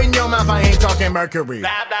metal in your mouth, I ain't talking mercury.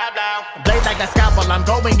 Blaze like a scalpel, I'm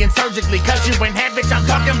going in surgically. Cut you in half, bitch, I'm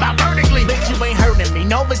talking about vertically. Bitch, you ain't hurting me,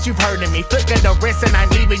 no, but you've hurting me. Flick of the wrist and I'm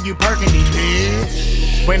leaving you burgundy,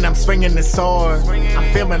 bitch. When I'm swinging the sword,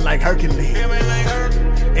 I'm feeling like Hercules.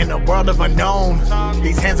 In a world of unknown,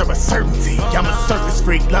 these hands are a certainty. I'm a circus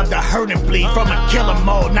freak, love to hurt and bleed. From a killer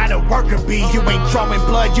mode, not a worker bee. You ain't drawing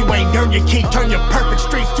blood, you ain't earned your key. Turn your perfect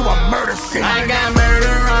streets to a murder scene. I got murder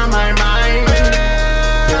on my mind.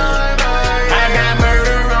 I got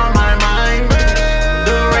murder on my mind.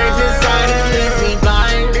 The rage inside it leaves me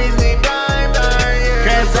blind.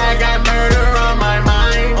 Cause I got murder on my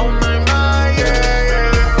mind.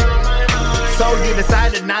 So you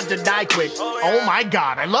decided not to die quick. Oh my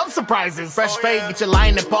god, I love surprises. Fresh fade, get your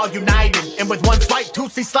line and paw united. And with one swipe,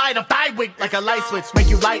 2C slide a thigh wig. Like a light switch, make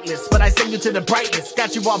you lightless. But I send you to the brightness.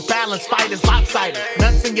 Got you off balance, fight is lopsided.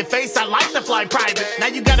 Nuts in your face, I like to fly private. Now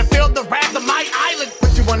you gotta feel the wrath of my island.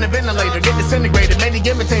 Put you on the ventilator, get disintegrated. Many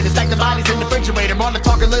imitators, stack the bodies in the refrigerator. Wanna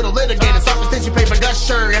talk a little litigator. Soft as tissue paper,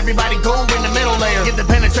 gusher. Everybody go in the middle layer. Get the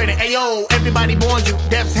penetrator, ayo. Everybody warns you.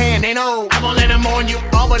 Death's hand, ain't no. I won't let them on you.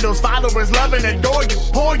 All of those followers love and adore you.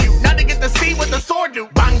 Pour you, not to get to see what the sword do.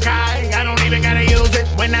 Bankai, I don't even gotta use it.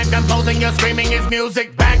 When I'm composing, you're screaming it's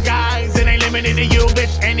music. Bad guys, it ain't limited to you,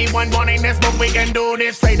 bitch. Anyone wanting this, but we can do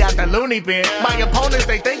this. Straight out the loony bin. My opponents,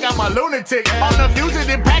 they think I'm a lunatic. On the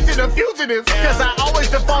fugitive, back to the fugitives. Cause I always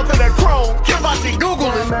default to the chrome. Kenpachi,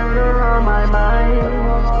 Google it. Murder on my mind.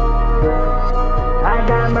 I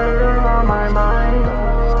got murder on my mind.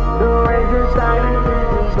 The rage inside it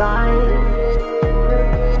leaves me blind.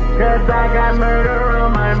 Cause I got murder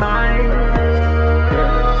on my mind.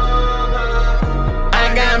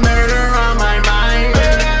 I got murder on my mind.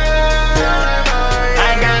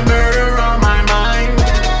 I got murder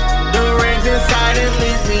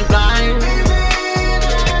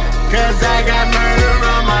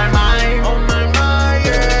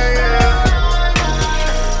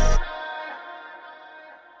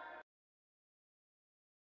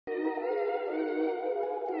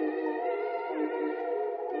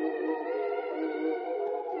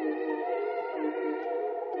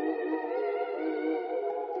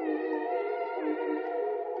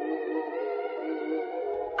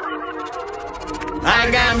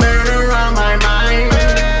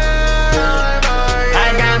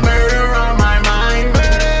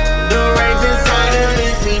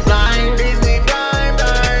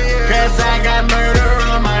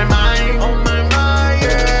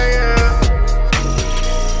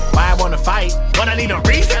fight, but I need a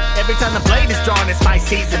reason. Every time the blade is drawn, it's my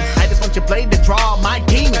season. I just want your blade to draw my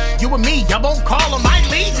demons. You and me, I won't call them my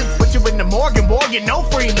legions. Put you in the Morgan, no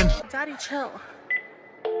Freeman. Daddy, chill.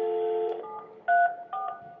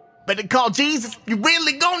 Better call Jesus, you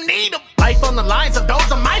really gon' need him. Life on the lines of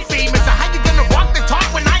those are my femurs. So how you gonna walk the talk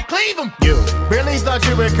when I cleave them? You really thought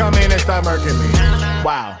you would come in and start murking me?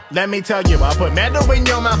 Wow, let me tell you, I'll put metal in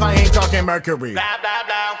your mouth, I ain't talking mercury. Blah, blah,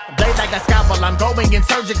 blah. Blade like a scalpel, I'm going in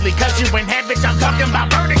surgically. Cause you ain't head, bitch, I'm talking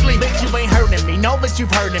about vertically. Bitch, you ain't hurting me, no, but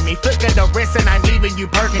you've heard of me. Flick of the wrist and I'm leaving you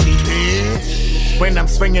burgundy, bitch. When I'm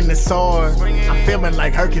swinging the sword, I'm feeling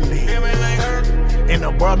like Hercules. In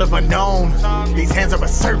a world of unknown, these hands are a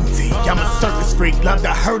certainty. I'm a circus freak, love to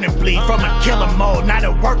hurt and bleed. From a killer mode, not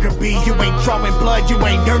a worker bee. You ain't drawing blood, you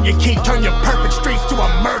ain't earned your key. Turn your perfect streets to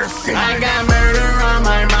a murder scene. I got murder on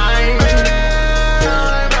my mind.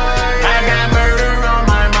 I got murder on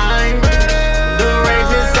my mind. The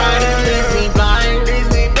rage inside it leaves me blind.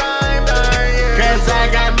 Cause I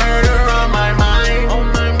got murder on my mind.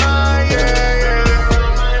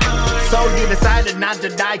 So you decided not to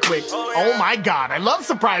die quick. Oh my god, I love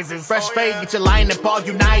surprises. Fresh fade, get your line and ball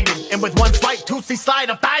united. And with one swipe, 2C slide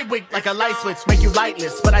of thigh wig. Like a light switch, make you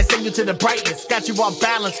lightless. But I send you to the brightness. Got you off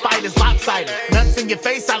balance, fight is lopsided. Nuts in your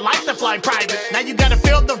face, I like to fly private. Now you gotta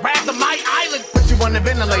feel the wrath of my island. Put you on the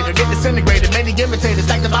ventilator, get disintegrated. Many imitators,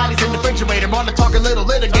 stack the bodies in the refrigerator. On the talking little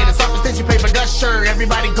litigator. Soft as tissue paper, gush sure.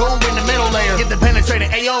 Everybody go in the middle layer. Get the penetrator,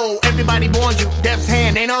 ayo. Everybody warns you. Death's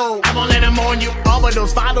hand, they know. I won't let them on you. All of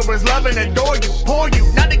those followers love and adore you. Pour you,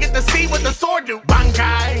 not to get to see what the sword do.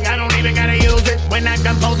 Bankai, I don't even gotta use it. When I'm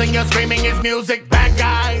composing, you're screaming it's music. Bad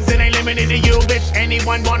guys, it ain't limited to you, bitch.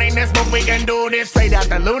 Anyone wanting this, but we can do this. Straight out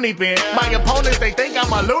the loony bin. My opponents, they think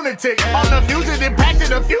I'm a lunatic. On the fugitive, back to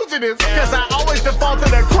the fugitives. Cause I always default to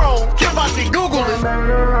the chrome. Kenpachi, Google it.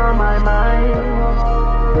 Murder on my mind.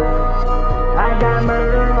 I got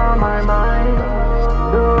murder on my mind.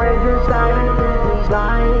 The rage inside it leaves me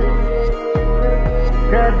blind.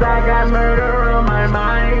 Cause I got murder on my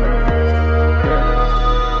mind.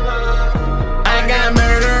 I got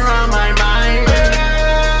murder on my mind.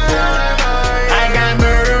 I got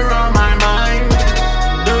murder on my mind.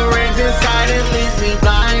 The rage inside it leaves me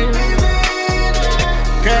blind.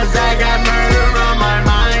 Cause I got murder on my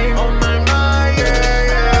mind.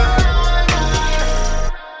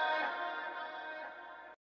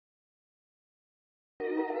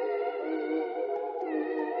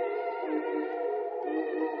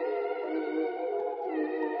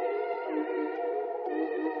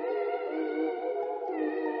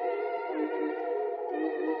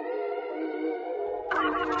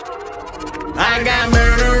 I got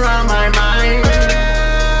murder on my mind.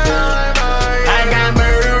 I got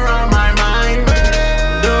murder on my mind.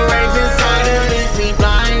 The rage inside it leaves me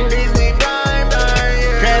blind.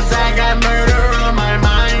 Cause I got murder on my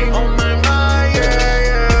mind.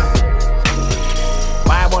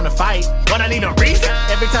 Why I wanna fight, but I need a reason.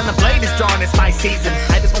 Every time the blade is drawn, it's my season.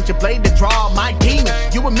 I just want your blade to draw my demons.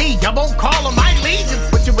 You and me, I won't call them my legions.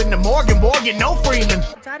 Put you in the Morgan, no Freeman.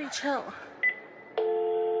 Daddy, chill.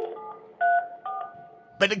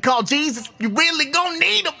 Better call Jesus, you really gon'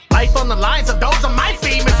 need him. Life on the lines of those are my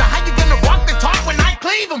femurs. So how you gonna walk the talk when I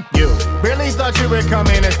cleave them? You really thought you would come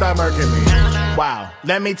in and start murking me? Wow,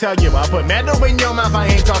 let me tell you, I'll put metal in your mouth, I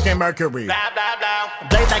ain't talking mercury. Blah, blah, blah.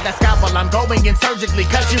 Blade like a scalpel, I'm going in surgically.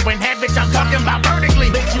 Cause you ain't head, bitch, I'm talking about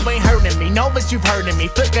vertically. Bitch, you ain't hurting me, no, but you've heard of me.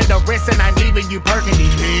 Flick of the wrist and I'm leaving you burgundy,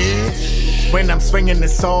 bitch. When I'm swinging the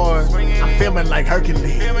sword, I'm feeling like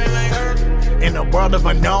Hercules. In a world of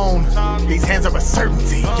unknown, these hands are a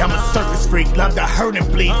certainty. I'm a circus freak, love to hurt and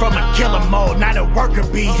bleed. From a killer mode, not a worker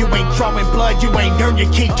bee. You ain't drawing blood, you ain't earned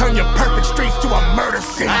your key. Turn your perfect streets to a murder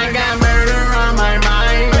scene. I got murder on my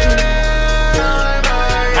mind.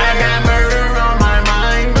 I got murder on my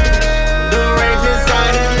mind. The rage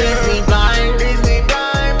inside it leaves me blind.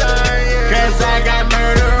 Cause I got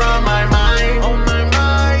murder on my mind.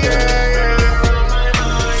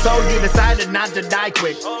 So you decided not to die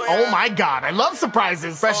quick. Oh my god, I love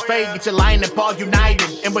surprises. Fresh fade, get your line and ball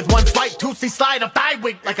united. And with one swipe, 2C slide of thigh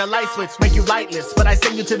wig. Like a light switch, make you lightless. But I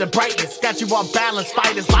send you to the brightness. Got you off balance,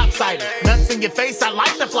 fight is lopsided. Nuts in your face, I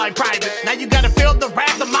like to fly private. Now you gotta feel the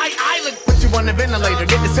wrath of my island. Put you on the ventilator,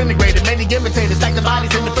 get disintegrated. Many imitators, stack the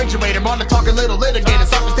bodies in the refrigerator. On the talking little litigator.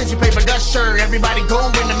 Soft as tissue paper, gush sure. Everybody go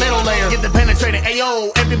in the middle layer. Get the penetrator,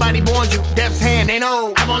 ayo. Everybody warns you. Death's hand, they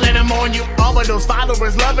know. I won't let them on you. All of those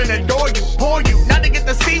followers love and adore you. Pour you, not to get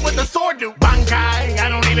to see what the sword do. Bankai, I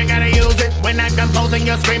don't even gotta use it. When I'm composing,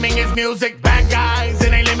 you're screaming it's music. Bad guys,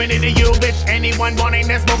 it ain't limited to you, bitch. Anyone wanting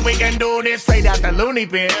this, but we can do this. Straight out the loony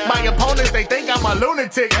bin. My opponents, they think I'm a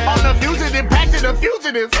lunatic. On the fugitive, back to the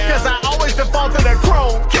fugitives. Cause I always default to the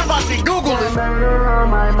chrome. Kenpachi, Google it. Murder on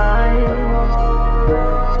my mind.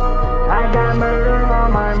 I got murder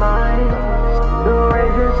on my mind. The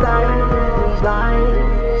rage inside is me blind.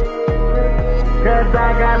 Cause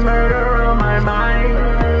I got murder on my mind.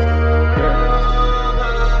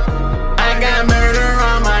 I got murder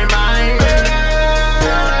on my mind.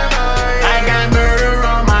 I got murder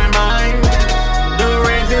on my mind. The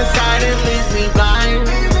rage inside it leaves me blind.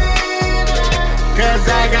 Cause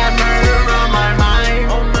I got murder on my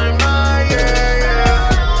mind. On my mind, yeah, yeah.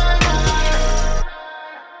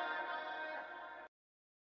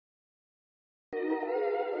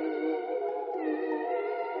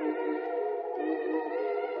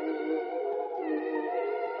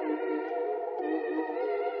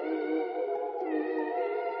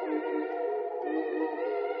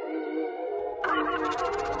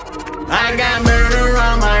 I got murder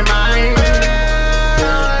on my mind.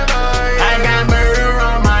 I got murder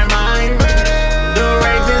on my mind. The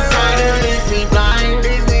rage inside it leaves me blind.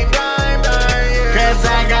 Cause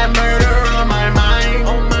I got murder on my mind.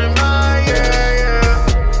 On my mind, yeah, yeah.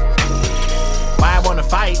 Why I wanna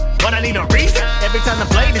fight? When I need a reason. Every time the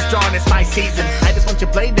blade is drawn, it's my season. I just want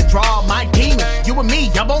your blade to draw my demon. You and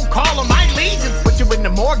me, I won't call on my legions. Put you in the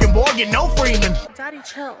morgue, no Freeman. Daddy,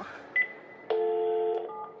 chill.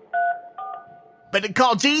 Better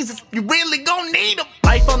call Jesus, you really gon' need him.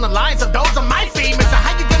 Life on the line, so those are my femurs. So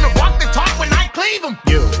how you gonna walk the talk when I cleave them?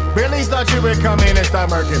 You really thought you would come in and start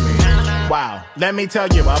murking me? Wow, let me tell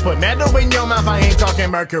you, I'll put metal in your mouth, I ain't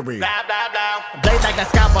talking mercury. Blah, blah, blah. Blade like a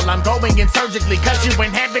scalpel, I'm going in surgically. Cause you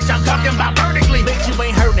in head, bitch, I'm talking about vertically. Bitch, you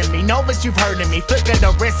ain't hurting me, know that you've heard of me. Flick of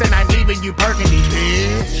the wrist and I'm leaving you burgundy,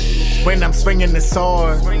 bitch. When I'm swinging the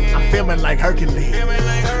sword, I'm feeling like Hercules.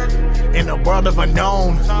 In a world of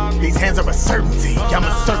unknown, these hands are a certainty. I'm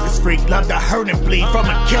a circus freak, love to hurt and bleed. From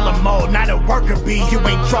a killer mode, not a worker bee. You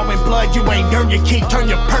ain't drawing blood, you ain't earned your keep. Turn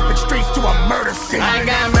your perfect streets to a murder scene. I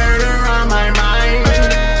got murder on my mind.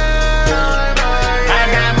 I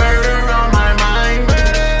got murder on my mind.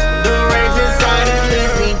 The rage inside it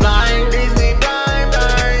leaves me blind.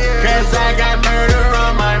 Cause I got murder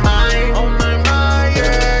on my mind. On my mind,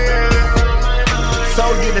 yeah, yeah. So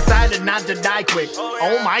you decided not to die quick.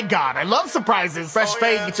 Oh my god, I love surprises. Fresh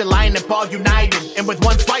fade, get your line and paw united. And with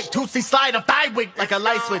one swipe, 2C slide a thigh wick. Like a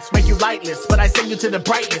light switch, make you lightless. But I send you to the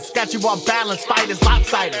brightness. Got you off balance, fight is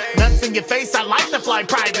lopsided. Nuts in your face, I like to fly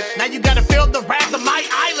private. Now you gotta feel the wrath of my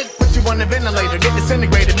island. Put you on the ventilator, get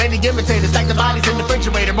disintegrated. Many imitators, stack the bodies in the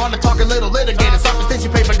refrigerator. All the talking little litigators. Soft as tissue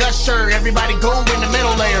paper, gush shirt. Everybody go in the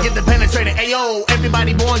middle layer. Get the penetrator, ayo.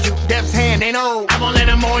 Everybody warns you. Death's hand, they know. I won't let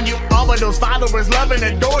them on you. All of those followers love and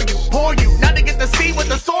adore you. Pour you, not to get to see what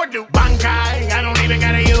the sword do. Bankai, I don't even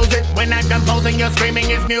gotta use it. When I'm composing, you're screaming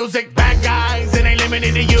it's music. Bad guys, it ain't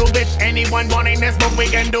limited to you, bitch. Anyone wanting this, but we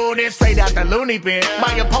can do this. Straight out the loony bin.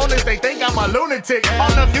 My opponents, they think I'm a lunatic.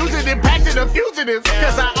 On the fugitive, back to the fugitives.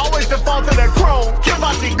 Cause I always default to the chrome.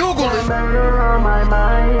 Kenpachi, Google it. Murder on my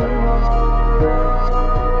mind.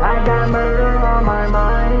 I got murder on my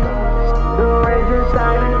mind. The rage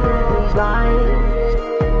inside it leaves me blind.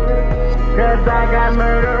 Cause I got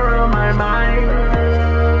murder on my mind.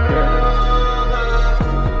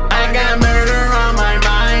 I got murder on my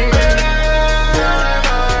mind.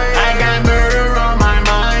 I got murder on my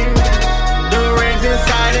mind. The rage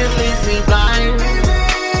inside it leaves me blind.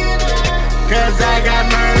 Cause I got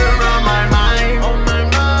murder on my mind. On my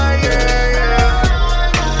mind, yeah, yeah.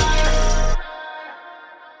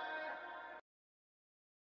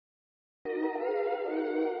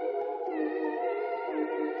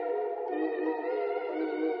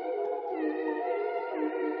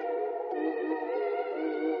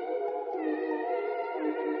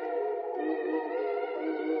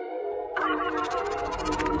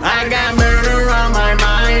 I got murder on my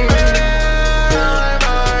mind.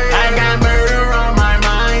 I got murder on my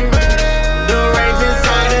mind. The rage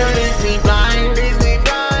inside it leaves me blind.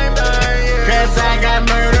 Cause I got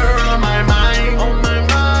murder on my mind. On my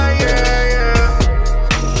mind, yeah, yeah.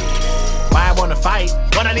 Why I wanna fight?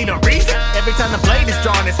 When I need a reason. Every time the blade is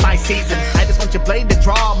drawn, it's my season. I just want your blade to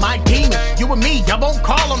draw my demon. You and me, I won't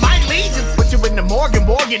call on my legions. Put you in the morgue,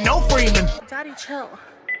 no Freeman. Daddy, chill.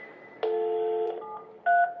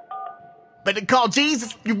 Better call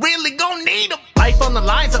Jesus, you really gon' need him. Life on the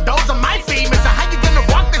line, so those are my femurs. So how you gonna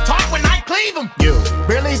walk the talk when I cleave them? You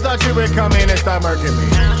really thought you would come in and start murking me?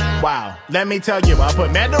 Wow, let me tell you, I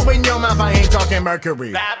put metal in your mouth, I ain't talking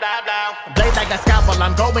mercury. Blade like a scalpel,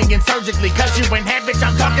 I'm going in surgically. Cut you in half, bitch,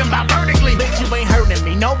 I'm talking about vertically. Bitch, you ain't hurting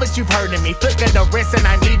me, know that you've heard of me. Flick of the wrist and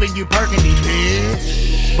I'm leaving you burgundy,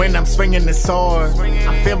 bitch. When I'm swinging the sword,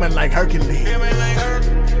 I'm feeling like Hercules.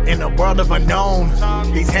 In a world of unknown,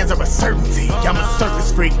 these hands are a certainty. I'm a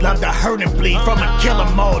circus freak, love to hurt and bleed. From a killer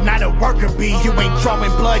mode, not a worker bee. You ain't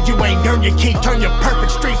drawing blood, you ain't earned your key. Turn your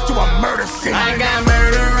perfect streets to a murder scene. I got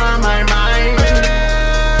murder on my mind.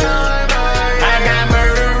 I got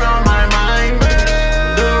murder on my mind.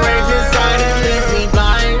 The rage inside it leaves me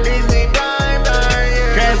blind.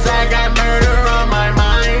 Cause I got murder on my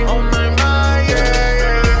mind.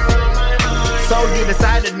 So you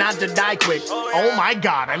decided not to die quick. Oh my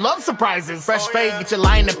god, I love surprises. Fresh fade, get your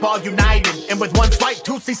line and paw united. And with one swipe,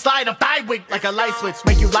 2C slide of thigh wig. Like a light switch,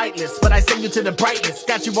 make you lightless. But I send you to the brightness.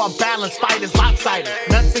 Got you off balance, fight is lopsided.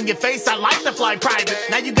 Nuts in your face, I like to fly private.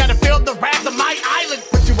 Now you gotta feel the wrath of my island.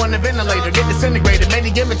 Put you on the ventilator, get disintegrated. Many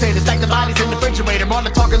imitators, stack the bodies in the refrigerator. On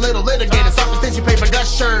the talking little litigator. Soft tissue paper,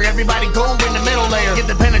 dust shirt. Everybody go in the middle layer. Get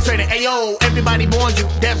the penetrator, ayo. Everybody warns you.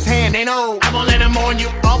 Death's hand, they know. I won't let them on you.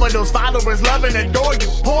 All of those followers love and adore you.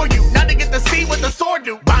 Pour you, not to get to see what the sword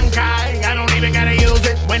do. Bankai, I don't even gotta use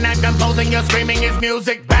it. When I'm composing, you're screaming it's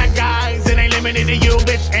music. Bad guys, it ain't limited to you,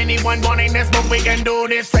 bitch. Anyone wanting this, but we can do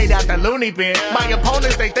this. Straight out the loony bin. My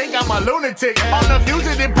opponents, they think I'm a lunatic. On the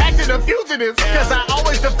fugitive, back to the fugitives. Cause I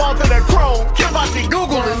always default to the chrome. Kenpachi,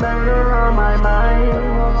 Google it. Murder on my mind.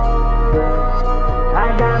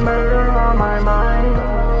 I got murder on my mind.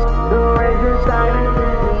 The rage inside it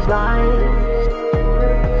leaves me blind.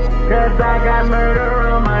 Cause I got murder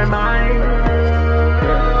on my mind.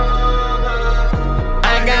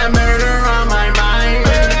 I got murder on my mind.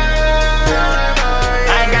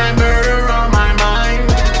 I got murder on my mind.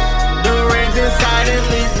 The rage inside it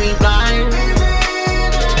leaves me blind.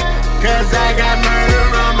 Cause I got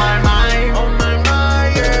murder on my mind.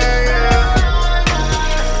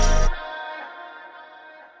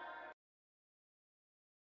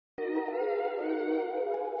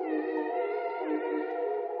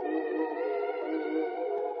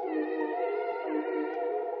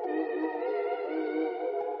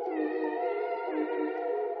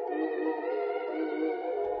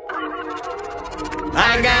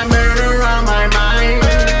 I got murder on my mind.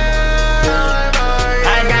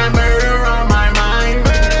 I got murder on my mind.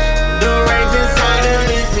 The rage inside it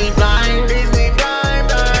leaves me blind.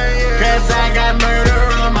 Cause I got murder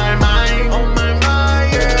on my mind.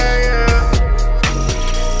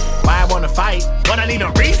 Why I wanna fight? When I need a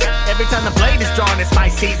reason. Every time the blade is drawn, it's my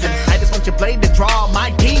season. I just want your blade to draw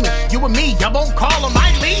my demons. You and me, I won't call them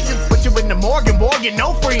my legions. Put you in the Morgan,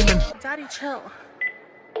 no Freeman. Daddy, chill.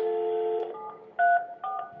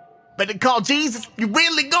 Better call Jesus, you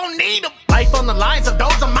really gon' need him. Life on the lines of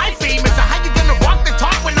those are my femurs. So how you gonna walk the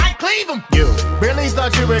talk when I cleave them? You really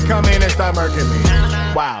thought you would come in and start murking me?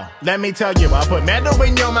 Wow, let me tell you, I put metal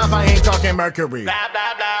in your mouth, I ain't talking mercury.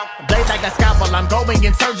 Blade like a scalpel, I'm going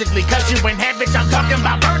in surgically. Cut you in half, bitch, I'm talking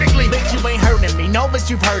about vertically. Bitch, you ain't hurting me, know that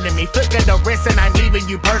you've heard of me. Flick of the wrist and I'm leaving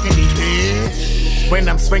you burgundy, bitch. When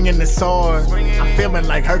I'm swinging the sword, I'm feeling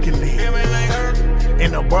like Hercules.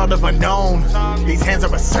 In a world of unknown, these hands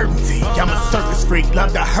are a certainty. I'm a circus freak,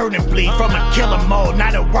 love to hurt and bleed. From a killer mode,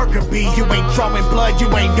 not a worker bee. You ain't drawing blood, you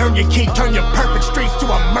ain't earned your key. Turn your perfect streets to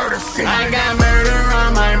a murder scene. I got murder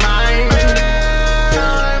on my mind.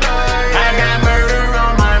 I got murder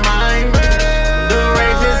on my mind. The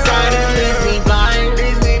rage inside it leaves me blind.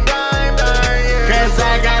 Cause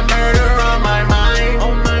I got murder on my mind.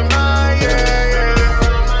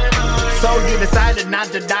 So you decided not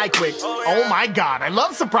to die quick. Oh my god, I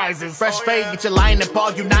love surprises. Fresh fade, get your line and paw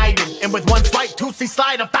united. And with one swipe, 2C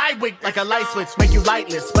slide of thigh wig. Like a light switch, make you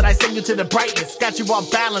lightless. But I send you to the brightness. Got you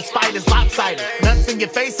off balance, fight is lopsided. Nuts in your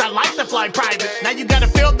face, I like to fly private. Now you gotta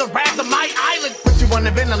feel the wrath of my island. Put you on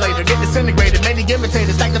the ventilator, get disintegrated. Many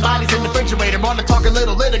imitators, stack the bodies in the refrigerator. On the talking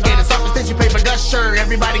little litigator. Soft tissue paper, dust shirt.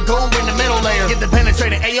 Everybody go in the middle layer. Get the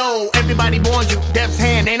penetrator, ayo. Everybody warns you. Death's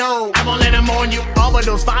hand, they know. I won't let them on you. All of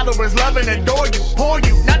those followers love and adore you. Pour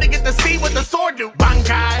you, not to get to see what the sword do.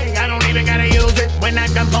 Bankai, I don't even gotta use it. When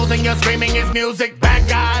I'm composing, you're screaming it's music. Bad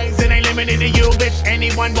guys, it ain't limited to you, bitch.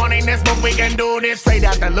 Anyone wanting this, but we can do this. Straight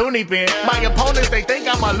out the loony bin. My opponents, they think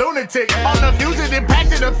I'm a lunatic. On the fugitive, back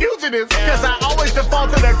to the fugitives. Cause I always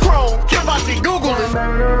default to the chrome. Kenpachi, Google it.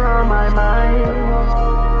 Murder on my mind.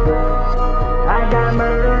 I got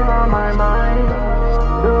murder on my mind.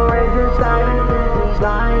 The rage inside it leaves me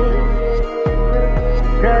blind.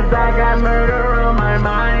 Cause I got murder on my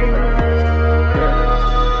mind.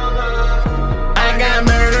 I got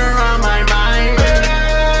murder on my mind.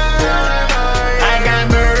 I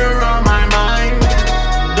got murder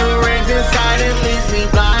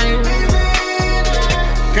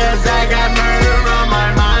Cause I got murder on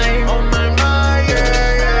my mind. On my mind,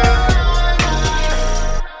 yeah, yeah.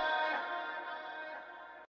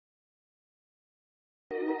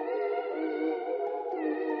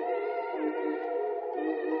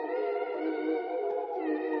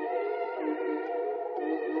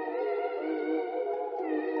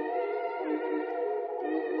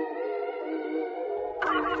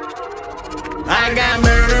 I got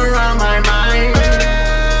murder on my mind.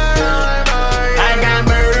 I got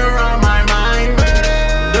murder on my mind.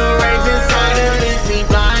 The rage inside of leaves me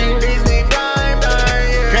blind.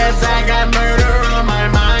 Cause I got murder on my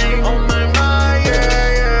mind. On my mind,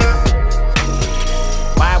 yeah, yeah.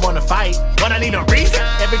 Why I wanna fight when I need a reason?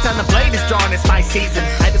 Every time the blade is drawn, it's my season.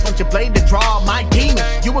 I just want your blade to draw my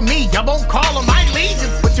demons. You and me, I won't call on my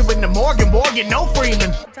legions. Put you in the morgue and war, get no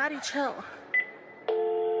Freeman. Daddy, chill.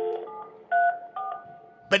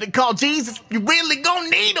 Better call Jesus, you really gon'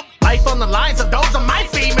 need him. Life on the line, so those are my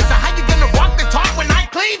femurs. So how you gonna walk the talk when I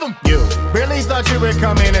cleave them? You really thought you would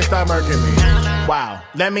come in and start murking me? Wow,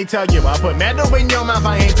 let me tell you, I'll put metal in your mouth,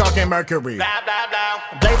 I ain't talking mercury. Blah, blah, blah.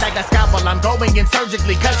 Blade like a scalpel, I'm going in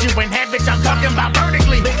surgically. Cause you in head, bitch, I'm talking about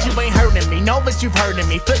vertically. Bitch, you ain't hurting me, no, but you've hurting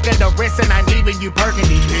me. Flick of the wrist and I'm leaving you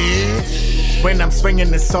burgundy, bitch. When I'm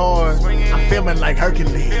swinging the sword, I'm feeling like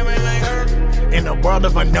Hercules. In a world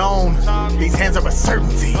of unknown, these hands are a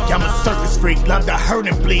certainty. I'm a circus freak, love to hurt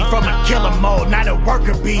and bleed. From a killer mode, not a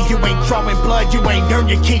worker bee. You ain't drawing blood, you ain't earned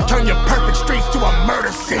your keep. Turn your perfect streets to a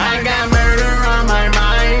murder scene. I got murder on my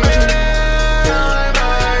mind.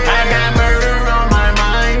 I got murder on my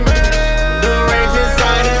mind. The rage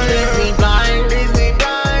inside of leaves me blind.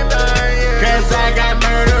 Cause I got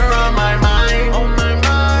murder on my mind. On my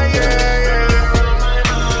mind, yeah,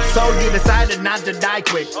 yeah. So you decided not to die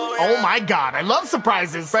quick. Oh my god, I love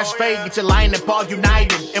surprises. Fresh fade, get your line and paw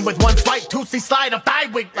united. And with one swipe, 2C slide off thigh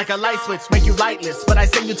wig. Like a light switch, make you lightless. But I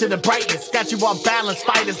send you to the brightness. Got you off balance,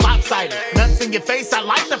 fight is lopsided. Nuts in your face, I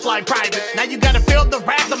like to fly private. Now you gotta feel the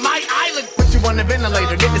wrath of my island. Put you on the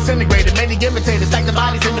ventilator, get disintegrated. Many imitators, stack the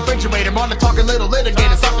bodies in the refrigerator. On the talking little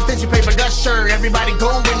litigator, soft as tissue paper, gusher. Everybody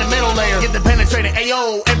go in the middle layer. Get the penetrator,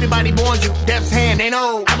 ayo. Everybody warns you, death's hand, they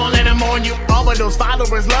know. I won't let them on you. All of those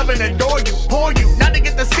followers love and adore you. Pour you, not to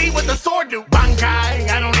get to see what the sword do. Bankai,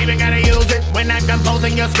 I don't even gotta use it. When I'm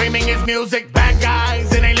composing, you're screaming it's music. Bad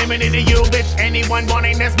guys, it ain't limited to you, bitch. Anyone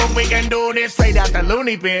wanting this, but we can do this. Straight out the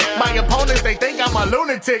loony bin. My opponents, they think I'm a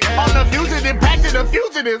lunatic. On the fugitive, back to the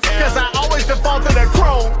fugitives. Cause I always default to the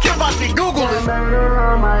chrome. Kenpachi, Google it. Murder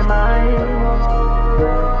on my mind.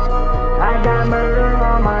 I got murder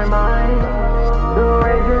on my mind. The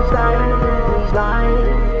rage inside of leaves me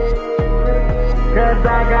blind. Cause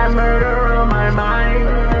I got murder on my mind.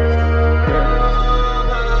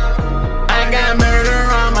 I got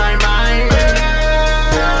murder on my mind.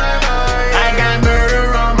 I got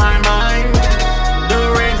murder on my mind. The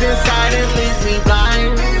rage inside it leaves me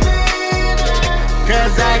blind.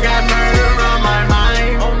 Cause I got murder on my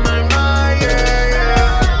mind. On my mind, yeah, yeah.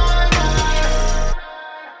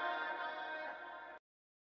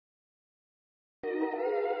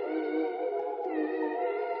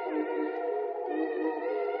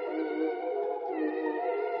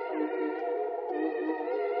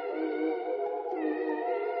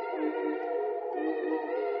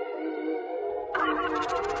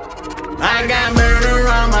 I got murder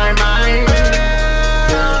on my mind.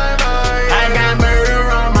 I got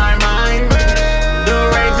murder on my mind. The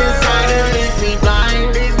rage inside it leaves me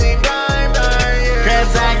blind.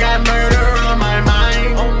 Cause I got murder on my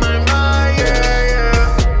mind. On my mind, yeah, yeah.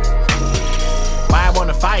 Why I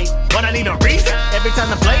wanna fight when I need a reason? Every time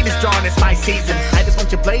the blade is drawn, it's my season. I just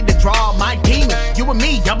want your blade to draw my demons. You and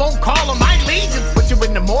me, I won't call on my legions. Put you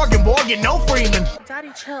in the morgue and war, get no Freeman.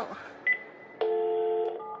 Daddy, chill.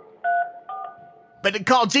 Better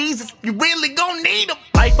call Jesus, you really gon' need him.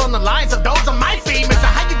 Life on the line, so those are my femurs. So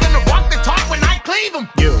how you gonna walk the talk when I cleave them?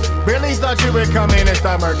 You really thought you would come in and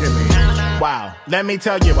start murking me? Wow, let me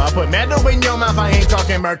tell you, I'll put metal in your mouth, I ain't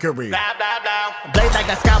talking mercury. Blah, blah, blah. Blade like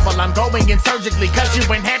a scalpel, I'm going in surgically. Cause you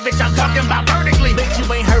in head, bitch, I'm talking about vertically. Bitch,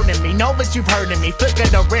 you ain't hurting me, no, but you've hurting me. Flick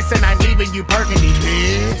of the wrist and I'm leaving you burgundy,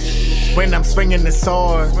 bitch. When I'm swinging the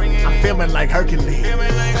sword, I'm feeling like Hercules.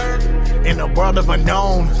 In a world of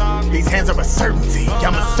unknown, these hands are a certainty.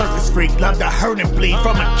 I'm a circus freak, love to hurt and bleed.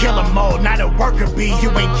 From a killer mode, not a worker bee.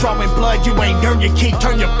 You ain't drawing blood, you ain't earned your keep.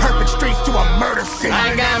 Turn your perfect streets to a murder scene.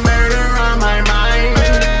 I got murder on my mind.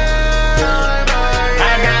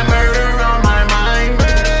 I got murder on my mind.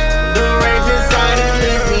 The rage inside it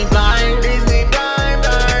leaves me blind.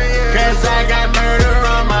 Cause I got murder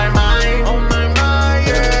on my mind. On my mind,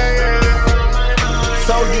 yeah, yeah.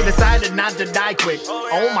 So you decided not to die quick.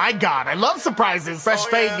 Oh my god, I love surprises. Fresh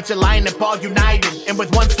fade, get your line up all united. And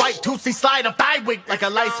with one swipe, 2C slide a thigh wig like a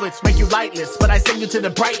light switch, make you lightless. But I send you to the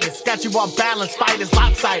brightness, got you off balance, fight is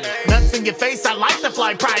lopsided. Nuts in your face, I like to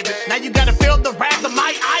fly private. Now you gotta feel the wrath of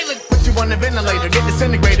my island. Put you on the ventilator, get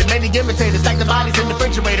disintegrated. Many imitators, stack the bodies in the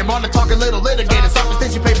refrigerator. On the talking little litigator, soft as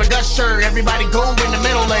tissue paper, gusher. Everybody go in the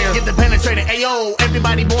middle layer. Get the penetrator, ayo,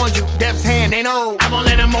 everybody warns you. Death's hand, they know, I won't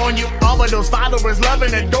let them on you. All of those followers love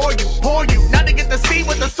and adore you. Pour you, now to get to see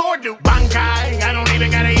what the sword do. Bankai, I don't even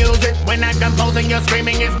gotta use it. When I'm composing, you're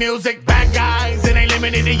screaming it's music. Bad guys, it ain't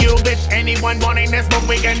limited to you, bitch. Anyone wanting this, but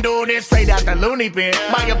we can do this. Straight out the loony bin.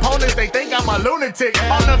 My opponents, they think I'm a lunatic.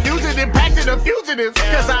 On the fugitive, back to the fugitives.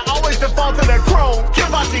 Cause I always default to the chrome.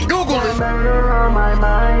 Kenpachi, Google it. Murder on my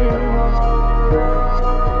mind.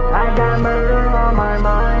 I got murder on my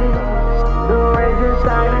mind. The rage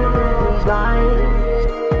inside of me is blind.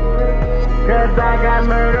 Cause I got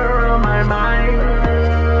murder on my mind.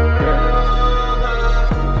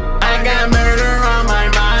 I got murder on my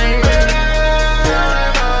mind.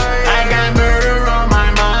 I got murder on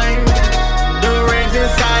my mind. The rage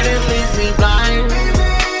inside it leaves me blind.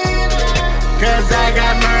 Cause I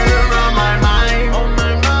got murder on my mind. On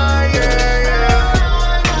my mind, yeah, yeah.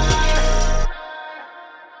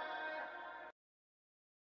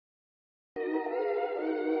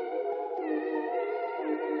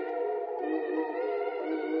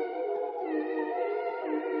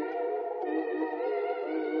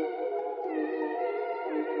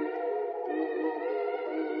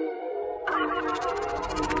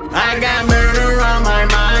 I got murder on my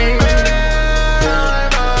mind.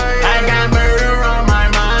 I got murder on my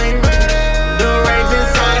mind. The rage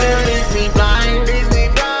inside it leaves me blind.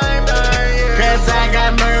 Cause I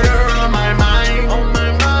got murder on my mind. On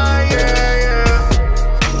my mind, yeah, yeah.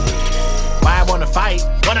 Why I wanna fight?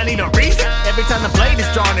 When I need a reason. Every time the blade is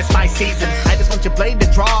drawn, it's my season. I just want your blade to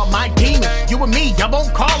draw my demon. You and me, I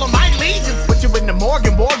won't call them my legions. Put you in the morgue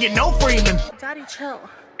no Freeman. Daddy, chill.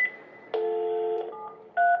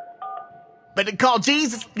 Better call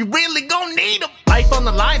Jesus, you really gon' need him. Life on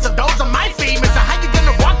the lines of those are my femurs. So how you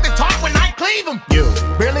gonna walk the talk when I cleave him? You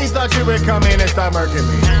really thought you would come in and start murking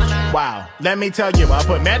me? Wow, let me tell you, I'll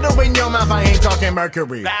put metal in your mouth, I ain't talking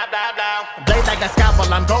mercury. Blah, blah, blah. Blade like a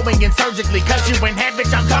scalpel, I'm going in surgically. Cut you in half,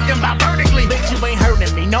 bitch, I'm talking about vertically. Bitch, you ain't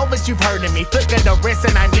hurting me, know that you've heard of me. Flick of the wrist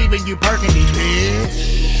and I'm leaving you burgundy,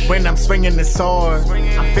 bitch. When I'm swinging the sword,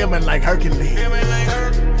 I'm feeling like Hercules.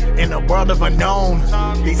 In a world of unknown,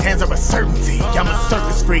 these hands are a certainty. I'm a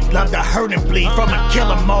circus freak, love to hurt and bleed. From a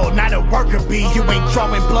killer mode, not a worker bee. You ain't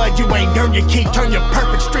drawing blood, you ain't earned your key. Turn your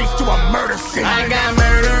perfect streets to a murder scene. I got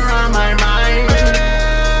murder on my mind.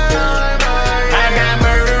 I got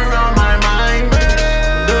murder on my mind.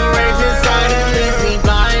 The rage inside it leaves me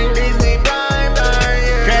blind.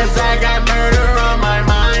 Cause I got murder on my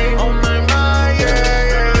mind. On my mind,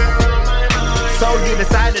 yeah. So you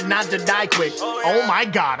decided not to die quick. Oh my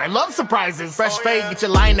god, I love surprises. Fresh fade, get your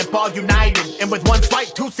line up all united. And with one swipe,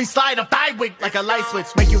 2C slide a thigh wig like a light switch,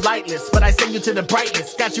 make you lightless. But I send you to the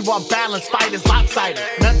brightness, got you off balance, fight is lopsided.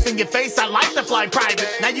 Nuts in your face, I like to fly private.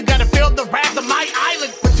 Now you gotta feel the wrath of my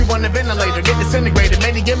island. Put you on the ventilator, get disintegrated.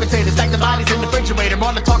 Many imitators, stack the bodies in the refrigerator.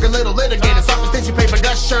 On the talking little litigator, soft as tissue paper,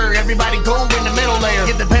 gusher. Everybody go in the middle layer.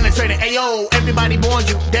 Get the penetrator, ayo, everybody warns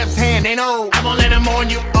you. Death's hand, they know, I won't let them on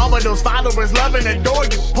you. All of those followers love and adore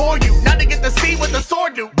you. Pour you, now to get to see what the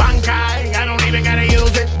sword do. Bankai, I don't even gotta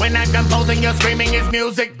use it. When I'm composing, you're screaming it's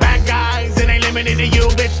music. Bad guys, it ain't limited to you,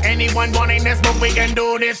 bitch. Anyone wanting this, but we can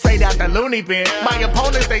do this. Straight out the loony bin. My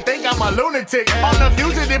opponents, they think I'm a lunatic. On the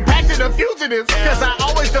fugitive, back to the fugitives. Cause I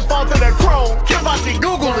always default to the chrome. Kenpachi,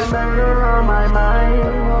 Google it. Murder on my mind.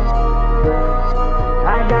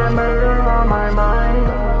 I got murder on my mind.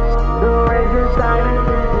 The rage inside it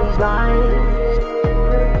leaves me blind.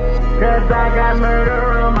 Cause I got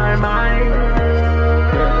murder on my mind.